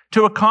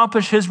to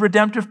accomplish his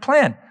redemptive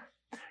plan.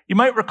 You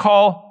might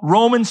recall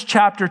Romans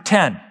chapter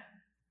 10.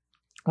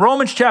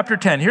 Romans chapter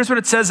 10, here's what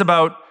it says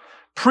about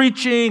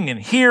preaching and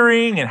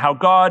hearing and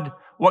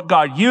what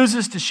God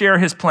uses to share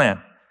his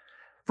plan.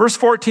 Verse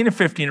 14 and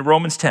 15 of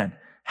Romans 10.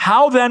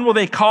 How then will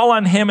they call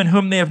on him in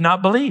whom they have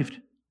not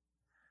believed?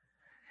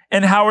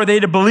 And how are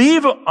they to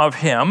believe of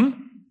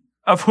him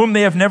of whom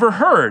they have never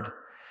heard?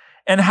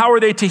 And how are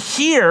they to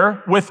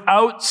hear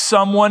without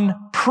someone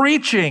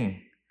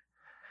preaching?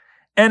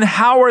 And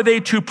how are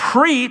they to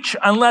preach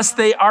unless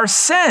they are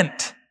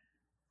sent?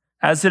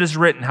 As it is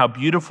written, how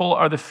beautiful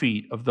are the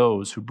feet of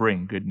those who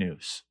bring good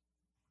news.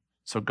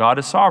 So God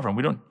is sovereign.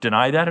 We don't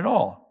deny that at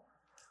all.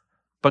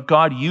 But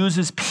God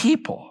uses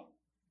people,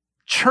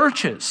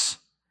 churches,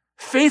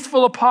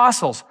 faithful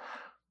apostles,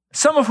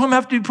 some of whom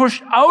have to be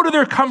pushed out of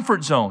their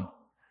comfort zone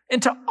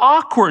into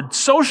awkward,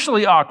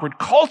 socially awkward,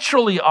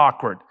 culturally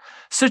awkward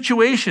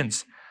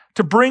situations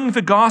to bring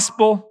the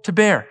gospel to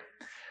bear.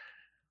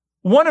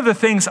 One of the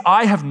things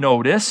I have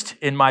noticed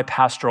in my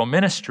pastoral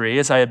ministry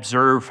as I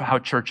observe how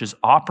churches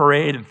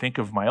operate and think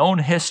of my own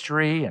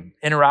history and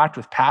interact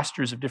with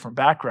pastors of different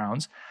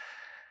backgrounds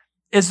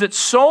is that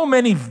so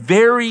many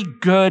very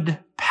good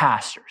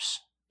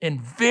pastors in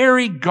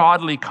very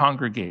godly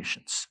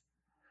congregations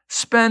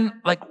spend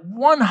like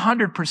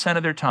 100%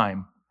 of their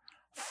time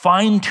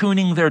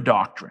fine-tuning their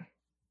doctrine,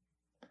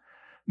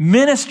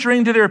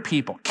 ministering to their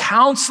people,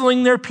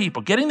 counseling their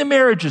people, getting the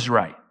marriages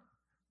right,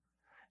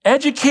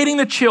 educating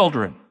the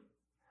children,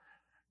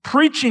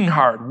 preaching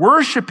hard,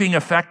 worshiping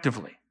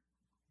effectively.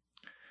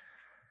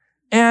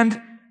 And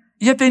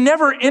yet they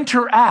never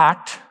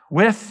interact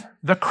with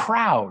the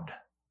crowd.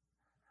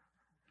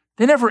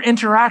 They never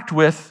interact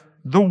with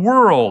the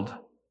world.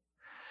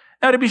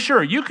 Now, to be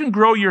sure, you can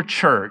grow your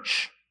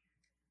church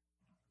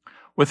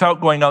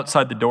without going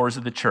outside the doors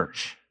of the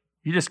church.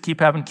 You just keep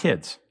having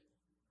kids.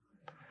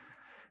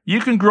 You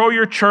can grow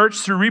your church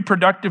through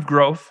reproductive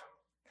growth.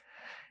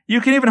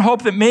 You can even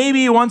hope that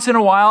maybe once in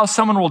a while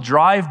someone will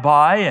drive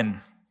by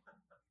and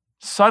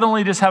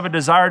suddenly just have a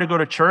desire to go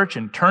to church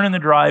and turn in the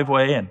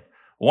driveway, and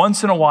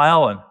once in a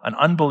while an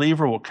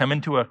unbeliever will come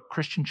into a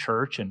Christian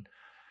church and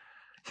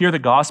hear the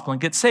gospel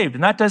and get saved.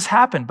 And that does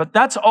happen, but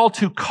that's all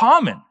too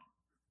common.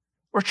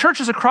 Or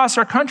churches across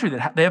our country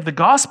that they have the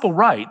gospel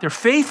right, they're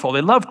faithful,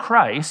 they love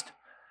Christ,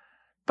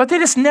 but they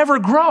just never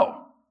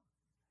grow.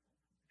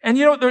 And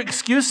you know what their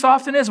excuse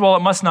often is? Well,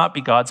 it must not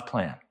be God's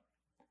plan.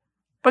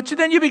 But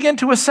then you begin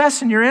to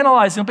assess and you're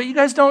analyzing, but you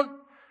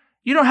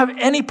don't have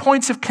any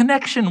points of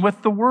connection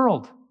with the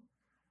world.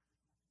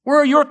 Where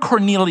are your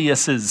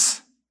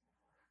Corneliuses?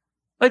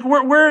 Like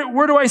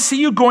where do I see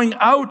you going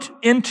out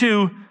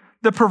into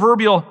the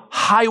proverbial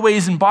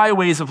highways and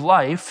byways of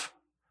life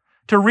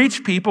to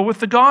reach people with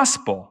the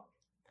gospel?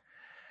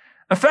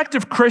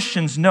 Effective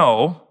Christians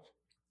know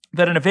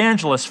that an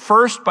evangelist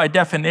first, by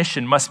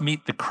definition, must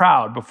meet the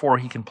crowd before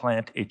he can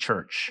plant a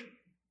church.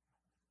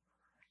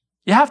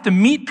 You have to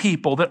meet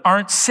people that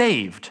aren't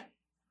saved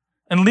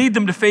and lead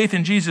them to faith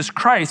in Jesus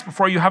Christ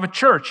before you have a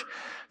church.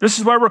 This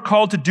is why we're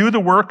called to do the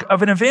work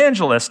of an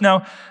evangelist.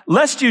 Now,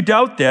 lest you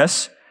doubt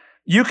this,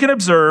 you can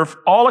observe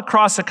all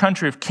across the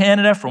country of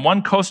Canada, from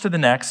one coast to the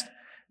next,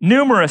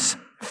 numerous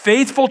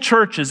faithful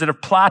churches that have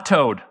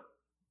plateaued.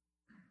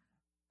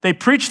 They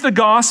preach the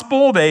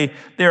gospel,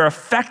 they're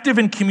effective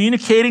in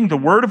communicating the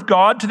word of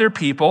God to their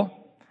people,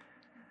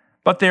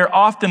 but they're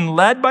often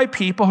led by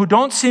people who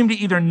don't seem to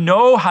either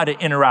know how to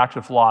interact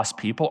with lost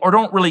people or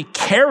don't really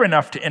care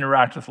enough to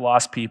interact with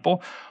lost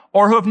people,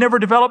 or who have never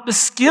developed the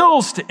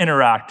skills to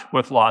interact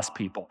with lost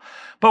people.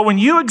 But when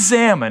you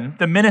examine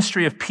the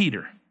ministry of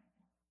Peter,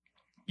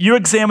 you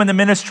examine the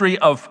ministry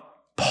of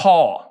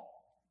Paul,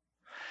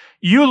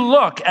 you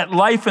look at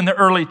life in the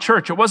early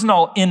church, it wasn't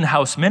all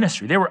in-house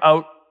ministry. They were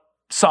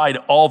outside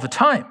all the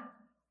time.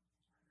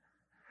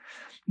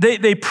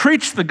 They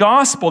preached the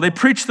gospel, they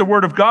preached the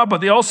word of God,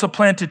 but they also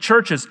planted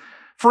churches.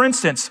 For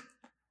instance,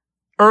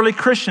 early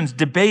Christians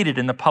debated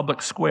in the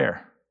public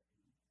square.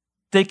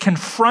 They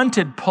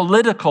confronted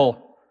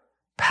political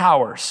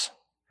powers.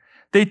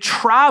 They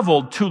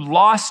traveled to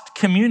lost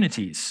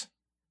communities.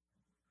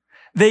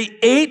 They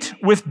ate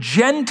with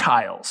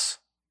Gentiles.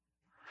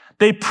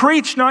 They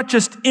preached not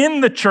just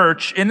in the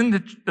church and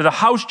in the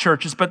house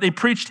churches, but they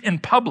preached in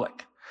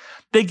public.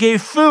 They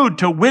gave food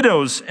to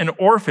widows and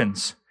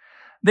orphans.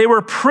 They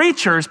were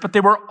preachers, but they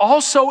were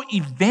also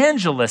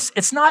evangelists.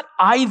 It's not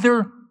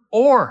either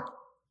or.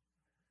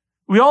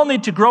 We all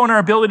need to grow in our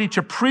ability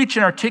to preach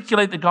and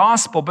articulate the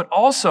gospel, but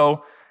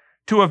also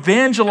to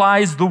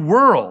evangelize the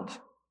world.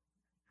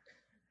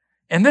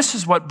 And this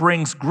is what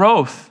brings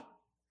growth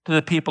to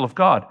the people of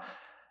God.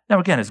 Now,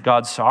 again, is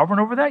God sovereign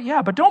over that?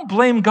 Yeah, but don't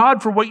blame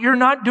God for what you're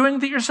not doing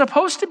that you're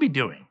supposed to be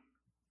doing.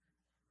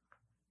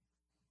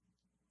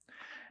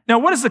 Now,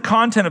 what is the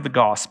content of the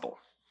gospel?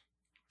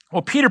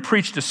 Well, Peter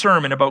preached a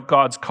sermon about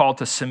God's call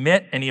to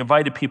submit, and he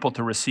invited people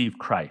to receive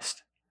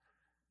Christ.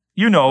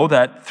 You know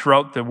that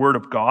throughout the Word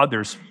of God,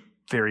 there's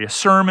various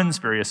sermons,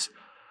 various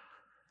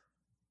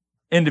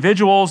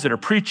individuals that are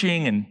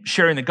preaching and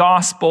sharing the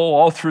gospel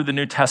all through the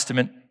New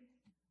Testament.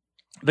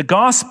 The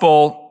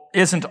gospel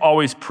isn't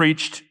always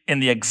preached in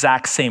the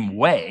exact same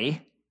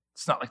way.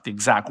 It's not like the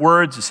exact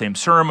words, the same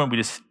sermon. We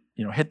just,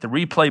 hit the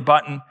replay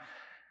button.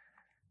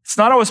 It's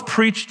not always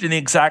preached in the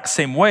exact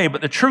same way,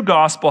 but the true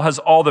gospel has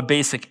all the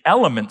basic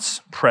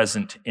elements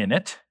present in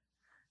it.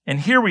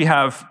 And here we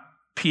have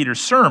Peter's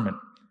sermon.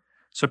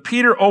 So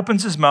Peter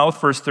opens his mouth,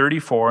 verse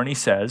 34, and he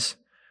says,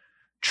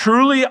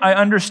 "Truly I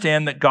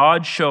understand that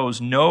God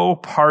shows no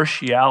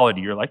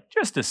partiality." You're like,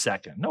 just a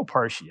second, no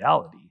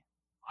partiality.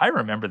 I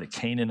remember the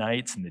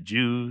Canaanites and the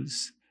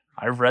Jews.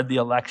 I've read the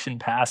election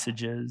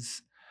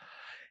passages.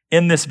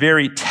 in this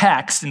very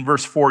text, in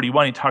verse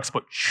 41, he talks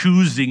about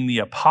choosing the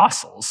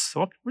apostles.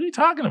 So what are you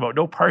talking about?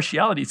 No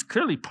partiality. He's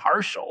clearly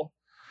partial.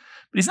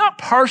 But he's not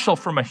partial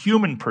from a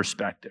human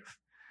perspective.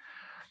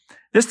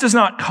 This does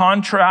not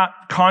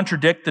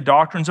contradict the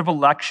doctrines of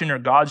election or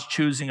God's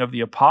choosing of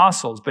the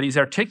apostles, but he's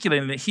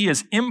articulating that he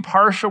is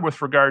impartial with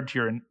regard to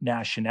your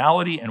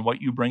nationality and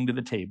what you bring to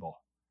the table.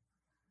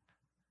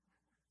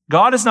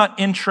 God is not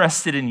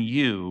interested in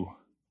you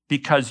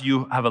because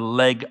you have a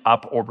leg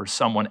up over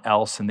someone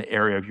else in the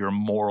area of your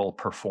moral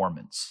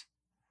performance.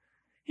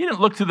 He didn't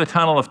look through the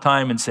tunnel of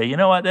time and say, you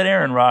know what, that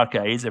Aaron Rock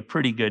guy, he's a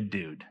pretty good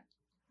dude.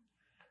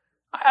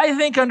 I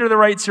think under the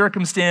right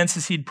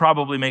circumstances, he'd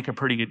probably make a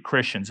pretty good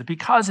Christian. So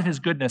because of his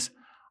goodness,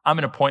 I'm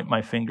going to point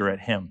my finger at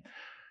him.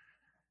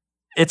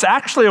 It's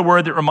actually a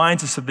word that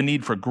reminds us of the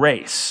need for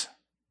grace,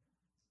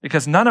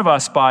 because none of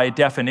us, by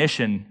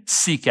definition,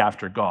 seek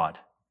after God.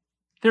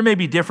 There may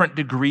be different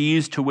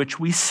degrees to which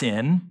we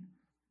sin,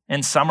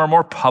 and some are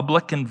more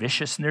public and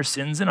vicious in their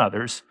sins than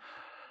others.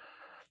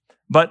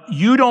 But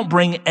you don't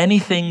bring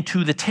anything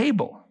to the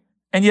table.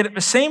 And yet at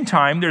the same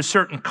time, there's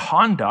certain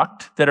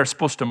conduct that are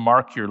supposed to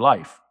mark your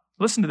life.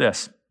 Listen to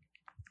this.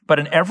 But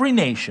in every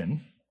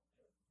nation,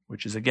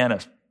 which is again a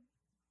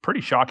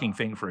pretty shocking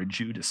thing for a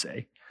Jew to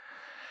say,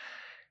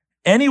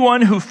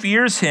 anyone who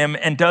fears him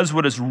and does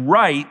what is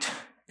right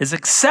is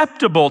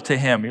acceptable to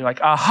him. You're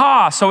like,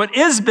 aha, so it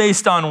is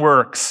based on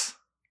works.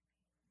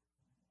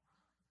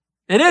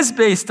 It is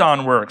based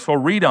on works. Well,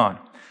 read on.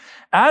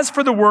 As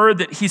for the word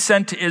that he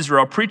sent to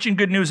Israel, preaching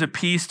good news of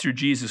peace through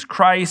Jesus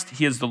Christ,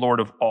 he is the Lord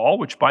of all,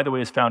 which, by the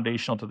way, is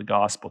foundational to the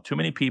gospel. Too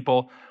many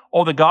people,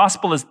 the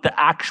gospel is the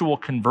actual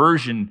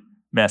conversion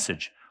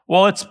message.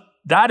 Well,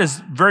 that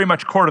is very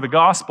much core to the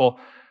gospel.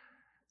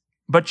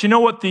 But you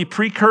know what the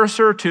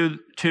precursor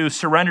to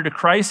surrender to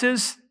Christ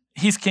is?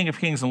 He's King of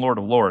Kings and Lord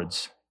of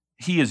Lords.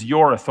 He is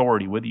your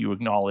authority, whether you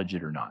acknowledge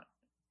it or not.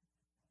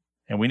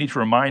 And we need to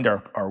remind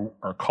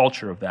our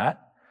culture of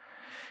that.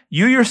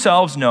 You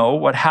yourselves know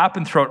what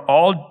happened throughout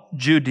all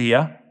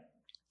Judea,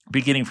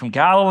 beginning from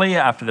Galilee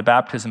after the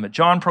baptism that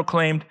John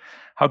proclaimed,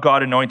 how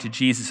God anointed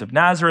Jesus of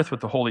Nazareth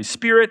with the Holy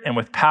Spirit and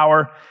with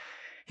power.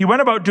 He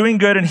went about doing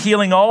good and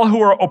healing all who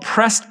were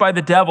oppressed by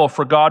the devil,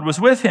 for God was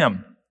with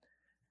him.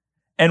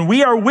 And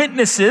we are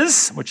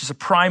witnesses, which is a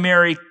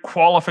primary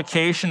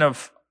qualification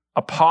of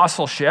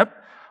apostleship,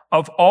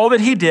 of all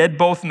that he did,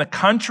 both in the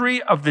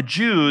country of the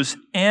Jews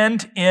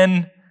and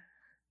in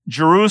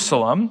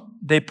Jerusalem.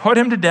 They put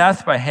him to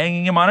death by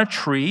hanging him on a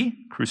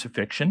tree,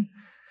 crucifixion,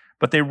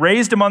 but they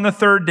raised him on the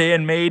third day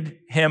and made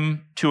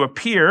him to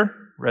appear,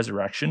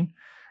 resurrection,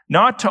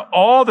 not to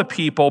all the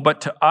people, but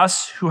to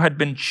us who had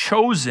been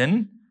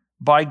chosen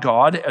by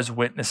God as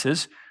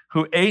witnesses,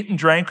 who ate and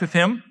drank with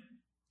him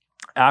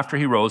after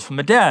he rose from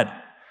the dead.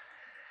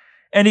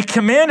 And he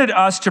commanded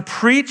us to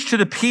preach to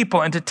the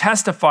people and to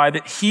testify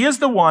that he is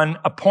the one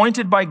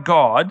appointed by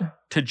God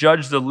to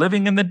judge the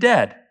living and the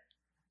dead.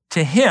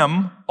 To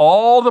him,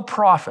 all the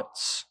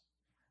prophets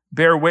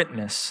bear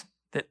witness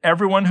that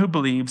everyone who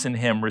believes in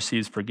him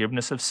receives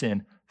forgiveness of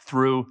sin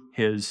through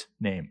his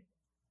name.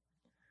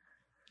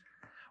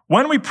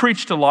 When we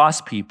preach to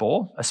lost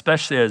people,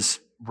 especially as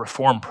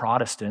Reformed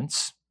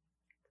Protestants,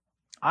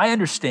 I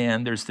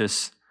understand there's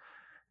this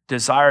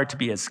desire to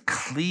be as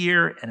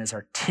clear and as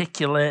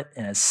articulate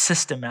and as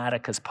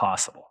systematic as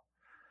possible.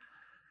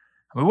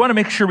 We want to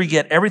make sure we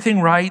get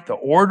everything right, the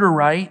order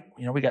right.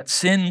 We got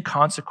sin,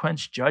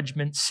 consequence,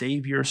 judgment,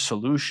 savior,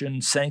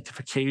 solution,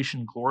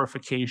 sanctification,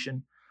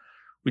 glorification.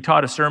 We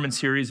taught a sermon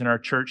series in our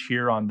church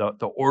here on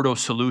the Ordo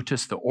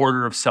Salutis, the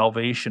order of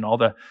salvation, all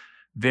the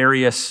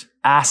various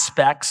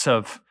aspects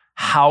of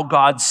how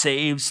God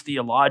saves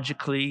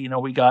theologically.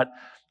 We got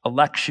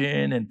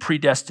election and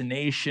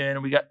predestination,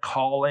 and we got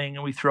calling,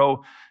 and we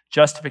throw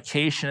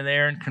justification in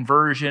there and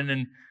conversion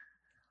and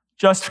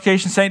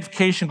justification,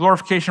 sanctification,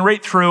 glorification,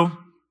 right through.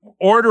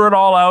 Order it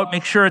all out.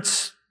 Make sure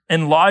it's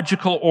in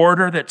logical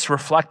order that's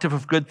reflective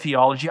of good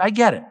theology. I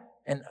get it.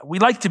 And we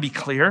like to be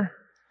clear.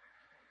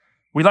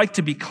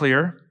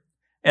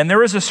 And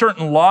there is a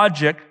certain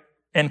logic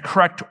and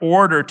correct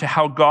order to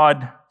how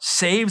God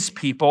saves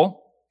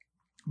people.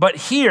 But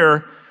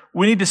here,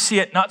 we need to see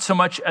it not so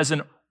much as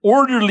an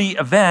orderly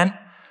event,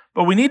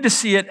 but we need to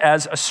see it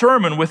as a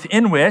sermon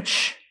within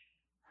which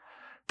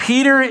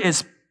Peter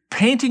is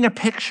painting a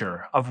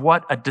picture of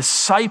what a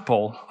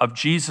disciple of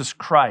Jesus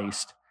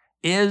Christ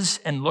is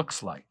and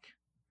looks like.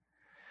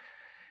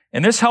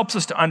 And this helps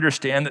us to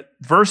understand that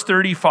verse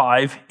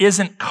 35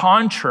 isn't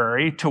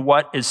contrary to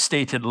what is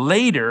stated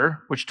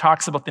later, which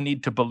talks about the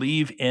need to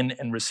believe in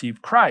and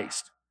receive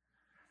Christ,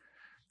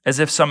 as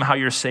if somehow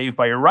you're saved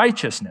by your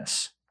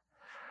righteousness.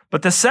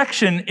 But the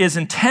section is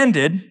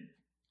intended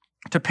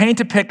to paint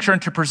a picture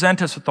and to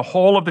present us with the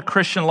whole of the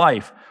Christian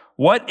life.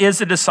 What is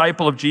a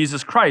disciple of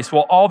Jesus Christ?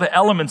 Well, all the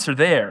elements are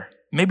there.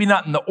 Maybe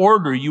not in the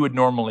order you would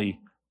normally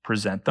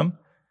present them.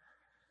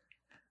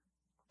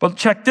 But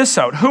check this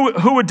out.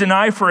 Who would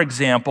deny, for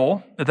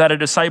example, that a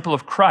disciple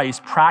of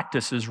Christ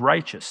practices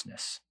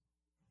righteousness?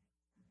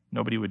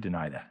 Nobody would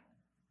deny that.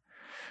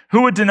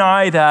 Who would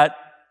deny that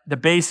the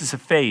basis of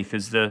faith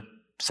is the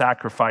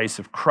sacrifice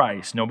of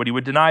Christ. Nobody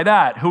would deny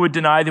that. Who would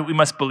deny that we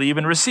must believe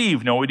and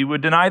receive? Nobody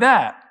would deny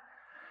that.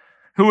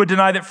 Who would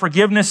deny that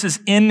forgiveness is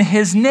in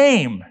his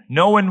name?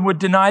 No one would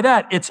deny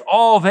that. It's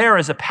all there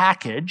as a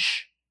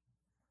package.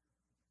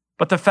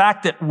 But the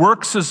fact that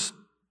works is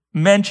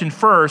mentioned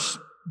first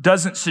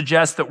doesn't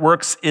suggest that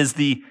works is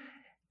the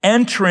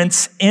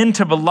entrance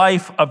into the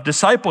life of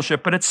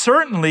discipleship, but it's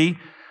certainly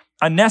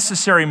a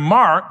necessary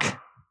mark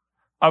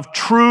of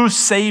true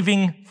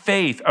saving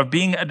faith, of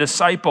being a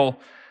disciple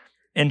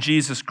in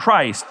Jesus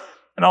Christ.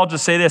 And I'll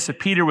just say this, if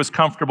Peter was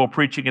comfortable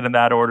preaching it in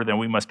that order, then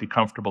we must be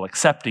comfortable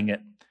accepting it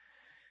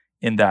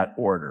in that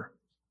order.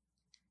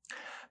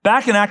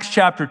 Back in Acts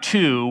chapter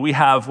 2, we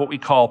have what we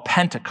call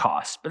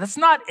Pentecost, but that's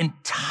not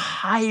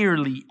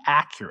entirely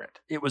accurate.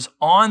 It was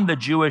on the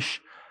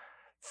Jewish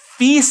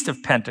feast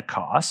of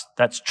Pentecost.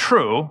 That's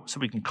true,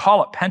 so we can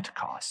call it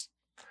Pentecost.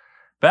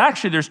 But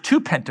actually, there's two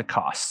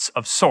Pentecosts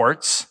of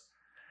sorts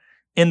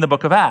in the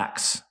book of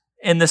Acts,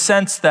 in the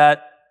sense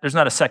that there's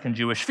not a second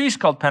Jewish feast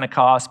called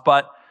Pentecost,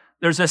 but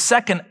there's a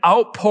second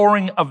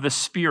outpouring of the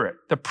Spirit.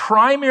 The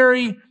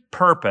primary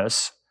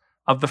purpose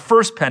of the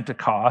first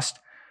Pentecost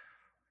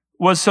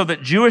was so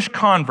that Jewish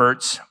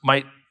converts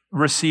might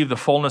receive the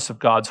fullness of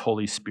God's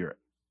Holy Spirit.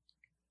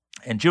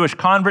 And Jewish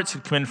converts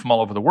had come in from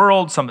all over the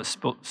world, some that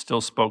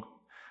still spoke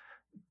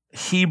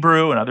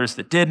Hebrew and others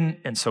that didn't.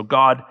 And so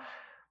God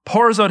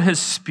pours out his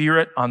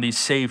Spirit on these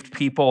saved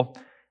people,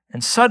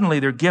 and suddenly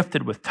they're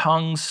gifted with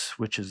tongues,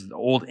 which is the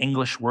old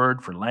English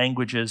word for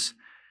languages,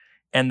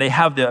 and they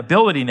have the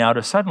ability now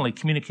to suddenly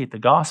communicate the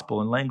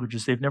gospel in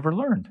languages they've never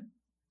learned.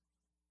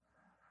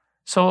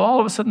 So all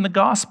of a sudden the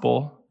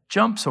gospel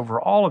jumps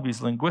over all of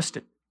these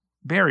linguistic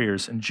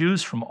barriers, and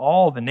Jews from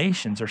all the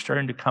nations are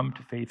starting to come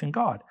to faith in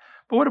God.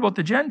 But what about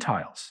the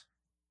Gentiles?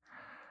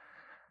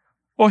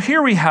 Well,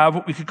 here we have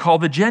what we could call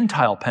the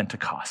Gentile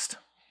Pentecost.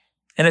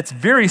 And it's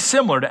very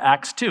similar to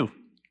Acts 2.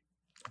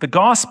 The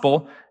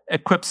gospel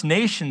equips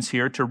nations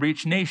here to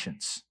reach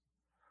nations.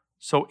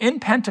 So in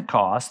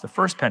Pentecost, the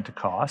first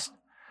Pentecost,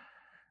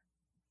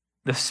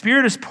 the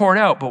Spirit is poured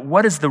out, but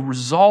what is the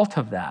result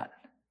of that?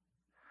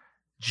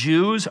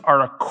 Jews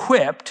are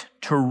equipped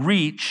to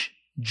reach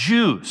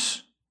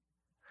Jews.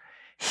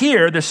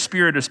 Here, the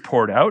Spirit is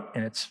poured out,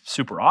 and it's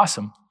super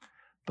awesome,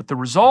 but the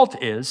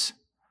result is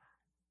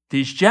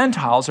these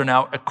Gentiles are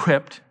now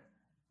equipped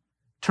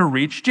to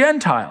reach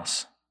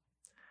Gentiles.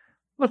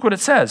 Look what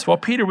it says. While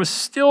Peter was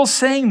still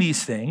saying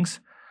these things,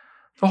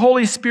 the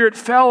Holy Spirit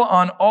fell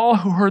on all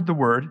who heard the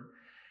word,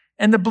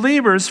 and the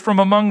believers from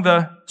among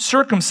the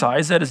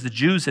circumcised, that is the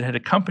Jews that had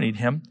accompanied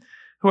him,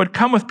 who had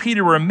come with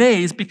Peter, were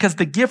amazed because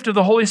the gift of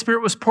the Holy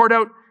Spirit was poured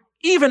out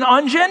even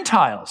on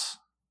Gentiles.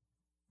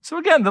 So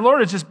again, the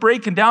Lord is just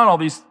breaking down all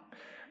these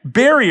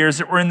barriers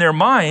that were in their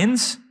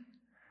minds,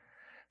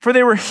 for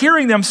they were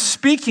hearing them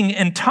speaking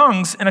in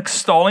tongues and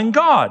extolling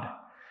God.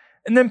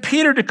 And then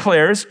Peter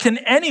declares, can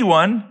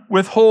anyone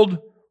withhold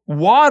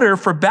water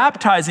for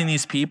baptizing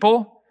these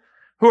people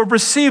who have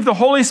received the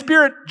Holy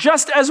Spirit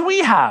just as we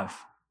have?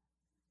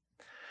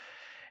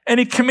 And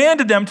he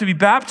commanded them to be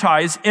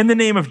baptized in the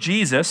name of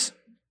Jesus.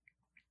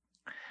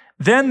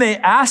 Then they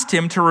asked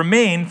him to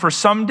remain for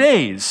some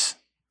days.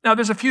 Now,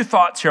 there's a few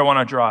thoughts here I want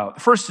to draw out.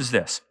 The first is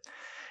this.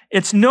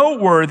 It's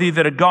noteworthy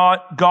that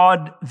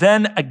God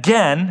then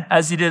again,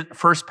 as he did at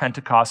first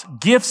Pentecost,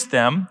 gifts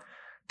them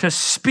to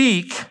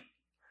speak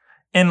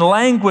in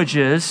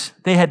languages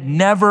they had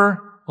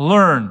never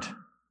learned.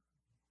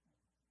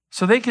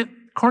 So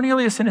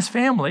Cornelius and his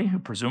family, who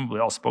presumably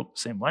all spoke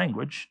the same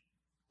language,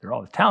 they're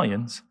all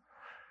Italians,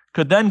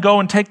 could then go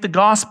and take the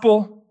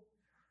gospel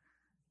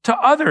to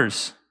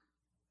others.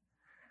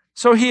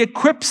 So he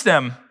equips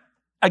them.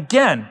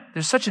 Again,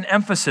 there's such an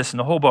emphasis in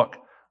the whole book.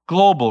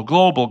 Global,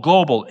 global,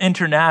 global,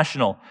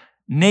 international,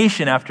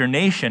 nation after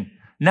nation.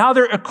 Now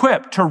they're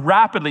equipped to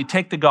rapidly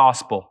take the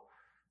gospel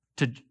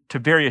to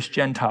various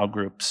Gentile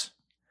groups.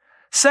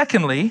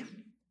 Secondly,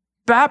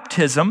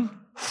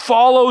 baptism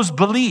follows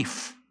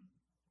belief.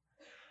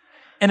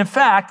 And in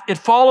fact, it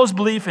follows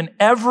belief in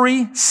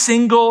every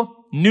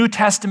single New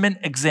Testament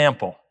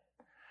example.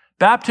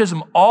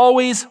 Baptism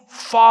always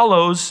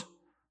follows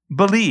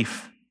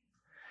belief.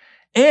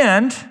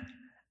 And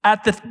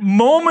at the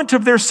moment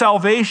of their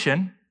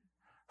salvation,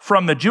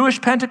 from the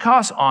Jewish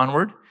Pentecost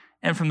onward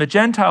and from the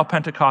Gentile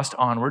Pentecost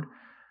onward,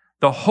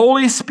 the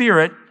Holy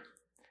Spirit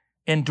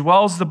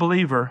indwells the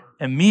believer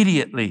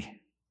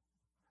immediately.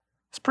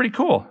 It's pretty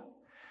cool.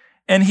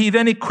 And he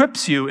then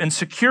equips you and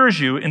secures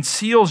you and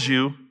seals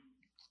you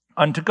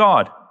unto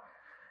God.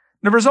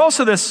 Now, there's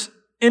also this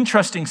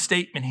interesting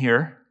statement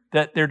here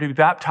that they're to be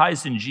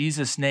baptized in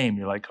Jesus' name.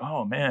 You're like,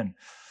 oh man,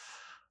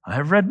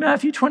 I've read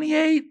Matthew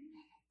 28.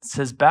 It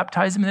says,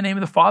 baptize them in the name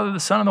of the Father, the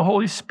Son, and the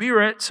Holy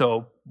Spirit.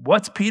 So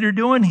what's Peter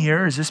doing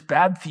here? Is this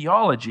bad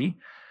theology?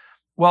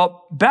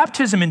 Well,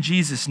 baptism in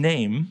Jesus'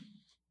 name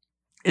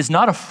is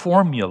not a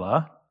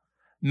formula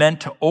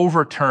meant to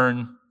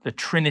overturn the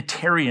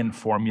Trinitarian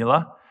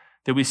formula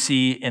that we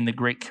see in the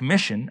Great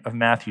Commission of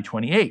Matthew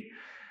 28.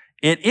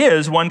 It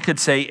is, one could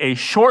say, a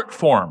short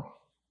form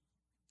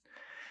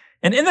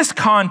And in this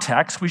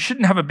context, we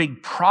shouldn't have a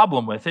big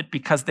problem with it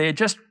because they had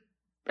just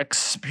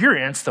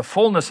experienced the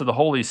fullness of the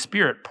Holy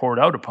Spirit poured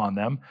out upon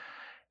them,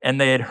 and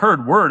they had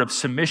heard word of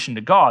submission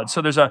to God.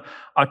 So there's a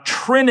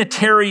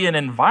Trinitarian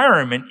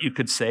environment, you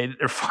could say, that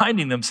they're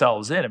finding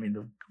themselves in. I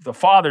mean, the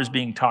Father's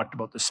being talked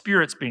about, the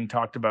Spirit's being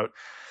talked about.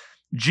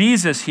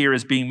 Jesus here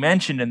is being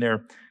mentioned in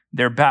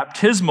their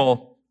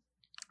baptismal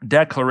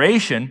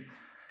declaration.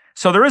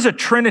 So there is a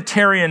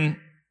Trinitarian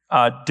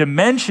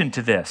dimension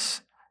to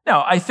this.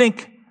 Now, I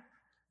think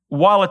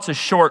while it's a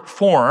short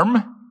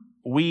form,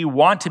 we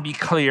want to be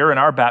clear in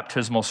our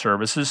baptismal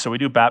services, so we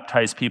do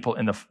baptize people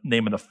in the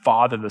name of the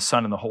Father, the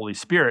Son, and the Holy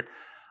Spirit.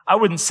 I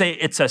wouldn't say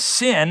it's a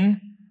sin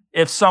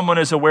if someone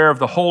is aware of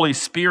the Holy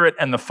Spirit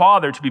and the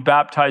Father to be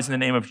baptized in the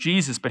name of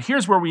Jesus, but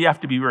here's where we have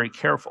to be very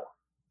careful.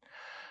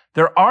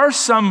 There are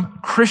some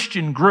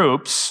Christian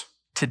groups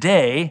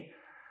today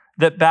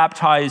that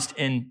baptized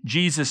in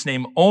Jesus'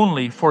 name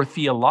only for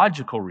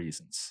theological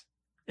reasons.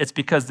 It's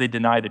because they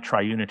deny the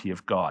triunity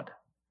of God.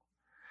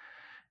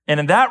 And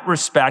in that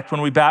respect,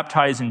 when we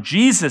baptize in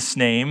Jesus'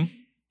 name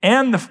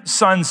and the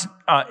Son's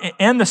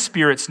and the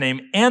Spirit's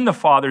name and the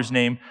Father's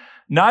name,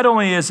 not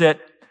only is it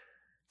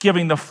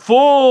giving the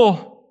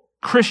full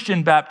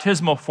Christian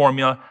baptismal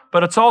formula,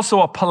 but it's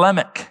also a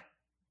polemic,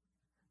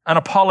 an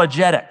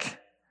apologetic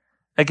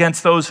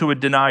against those who would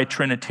deny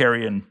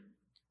Trinitarian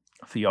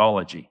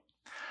theology.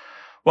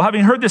 Well,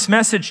 having heard this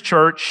message,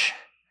 church,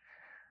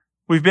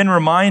 we've been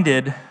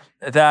reminded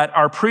that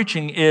our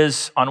preaching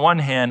is, on one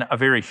hand, a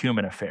very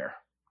human affair.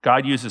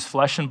 God uses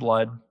flesh and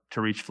blood to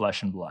reach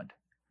flesh and blood.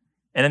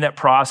 And in that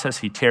process,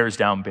 he tears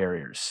down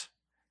barriers.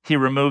 He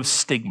removes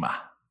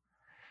stigma.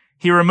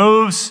 He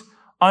removes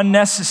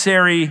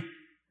unnecessary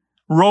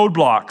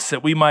roadblocks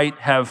that we might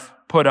have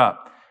put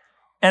up.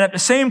 And at the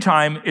same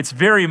time, it's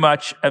very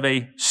much of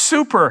a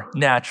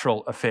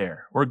supernatural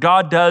affair where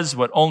God does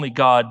what only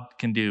God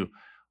can do,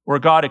 where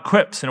God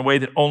equips in a way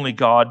that only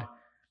God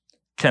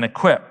can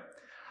equip.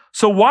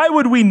 So why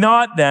would we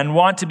not then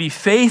want to be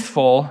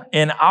faithful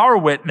in our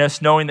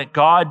witness, knowing that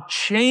God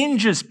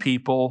changes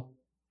people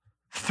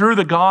through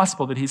the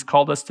gospel that he's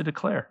called us to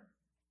declare?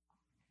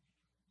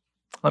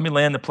 Let me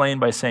land the plane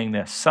by saying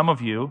this. Some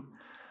of you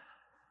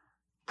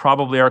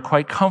probably are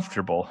quite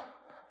comfortable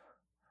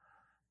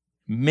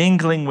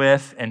mingling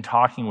with and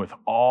talking with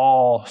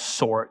all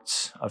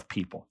sorts of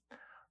people.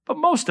 But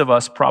most of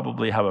us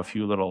probably have a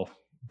few little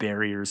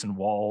barriers and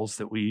walls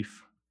that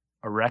we've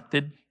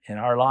erected in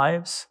our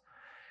lives.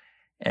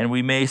 And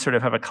we may sort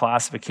of have a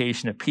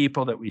classification of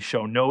people that we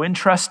show no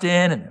interest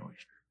in, and a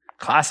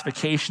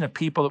classification of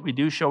people that we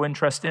do show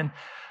interest in.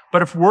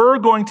 But if we're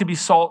going to be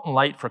salt and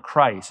light for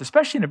Christ,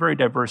 especially in a very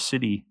diverse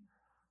city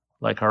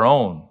like our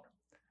own,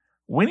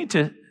 we need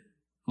to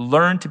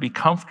learn to be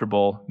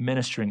comfortable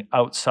ministering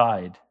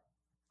outside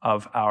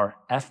of our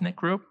ethnic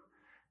group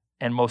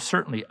and most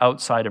certainly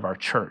outside of our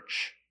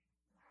church.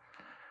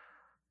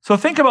 So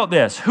think about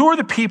this. Who are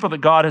the people that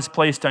God has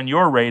placed on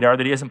your radar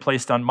that he hasn't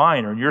placed on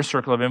mine, or in your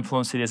circle of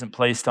influence that he hasn't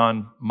placed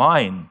on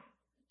mine?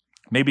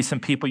 Maybe some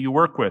people you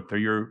work with or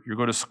you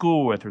go to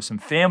school with, or some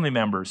family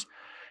members.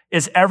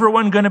 Is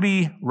everyone going to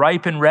be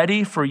ripe and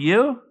ready for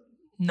you?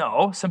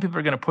 No, some people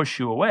are going to push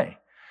you away.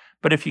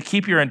 But if you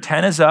keep your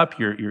antennas up,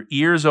 your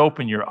ears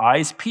open, your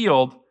eyes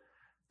peeled,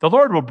 the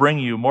Lord will bring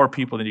you more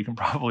people than you can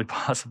probably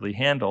possibly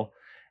handle.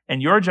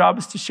 And your job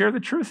is to share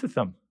the truth with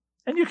them.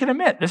 And you can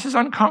admit, this is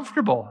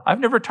uncomfortable. I've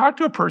never talked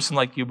to a person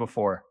like you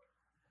before.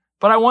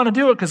 But I want to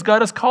do it because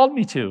God has called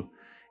me to.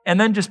 And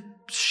then just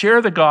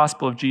share the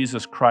gospel of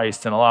Jesus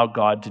Christ and allow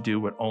God to do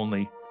what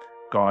only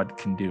God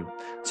can do.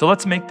 So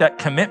let's make that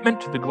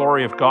commitment to the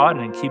glory of God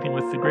and in keeping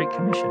with the Great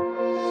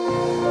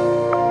Commission.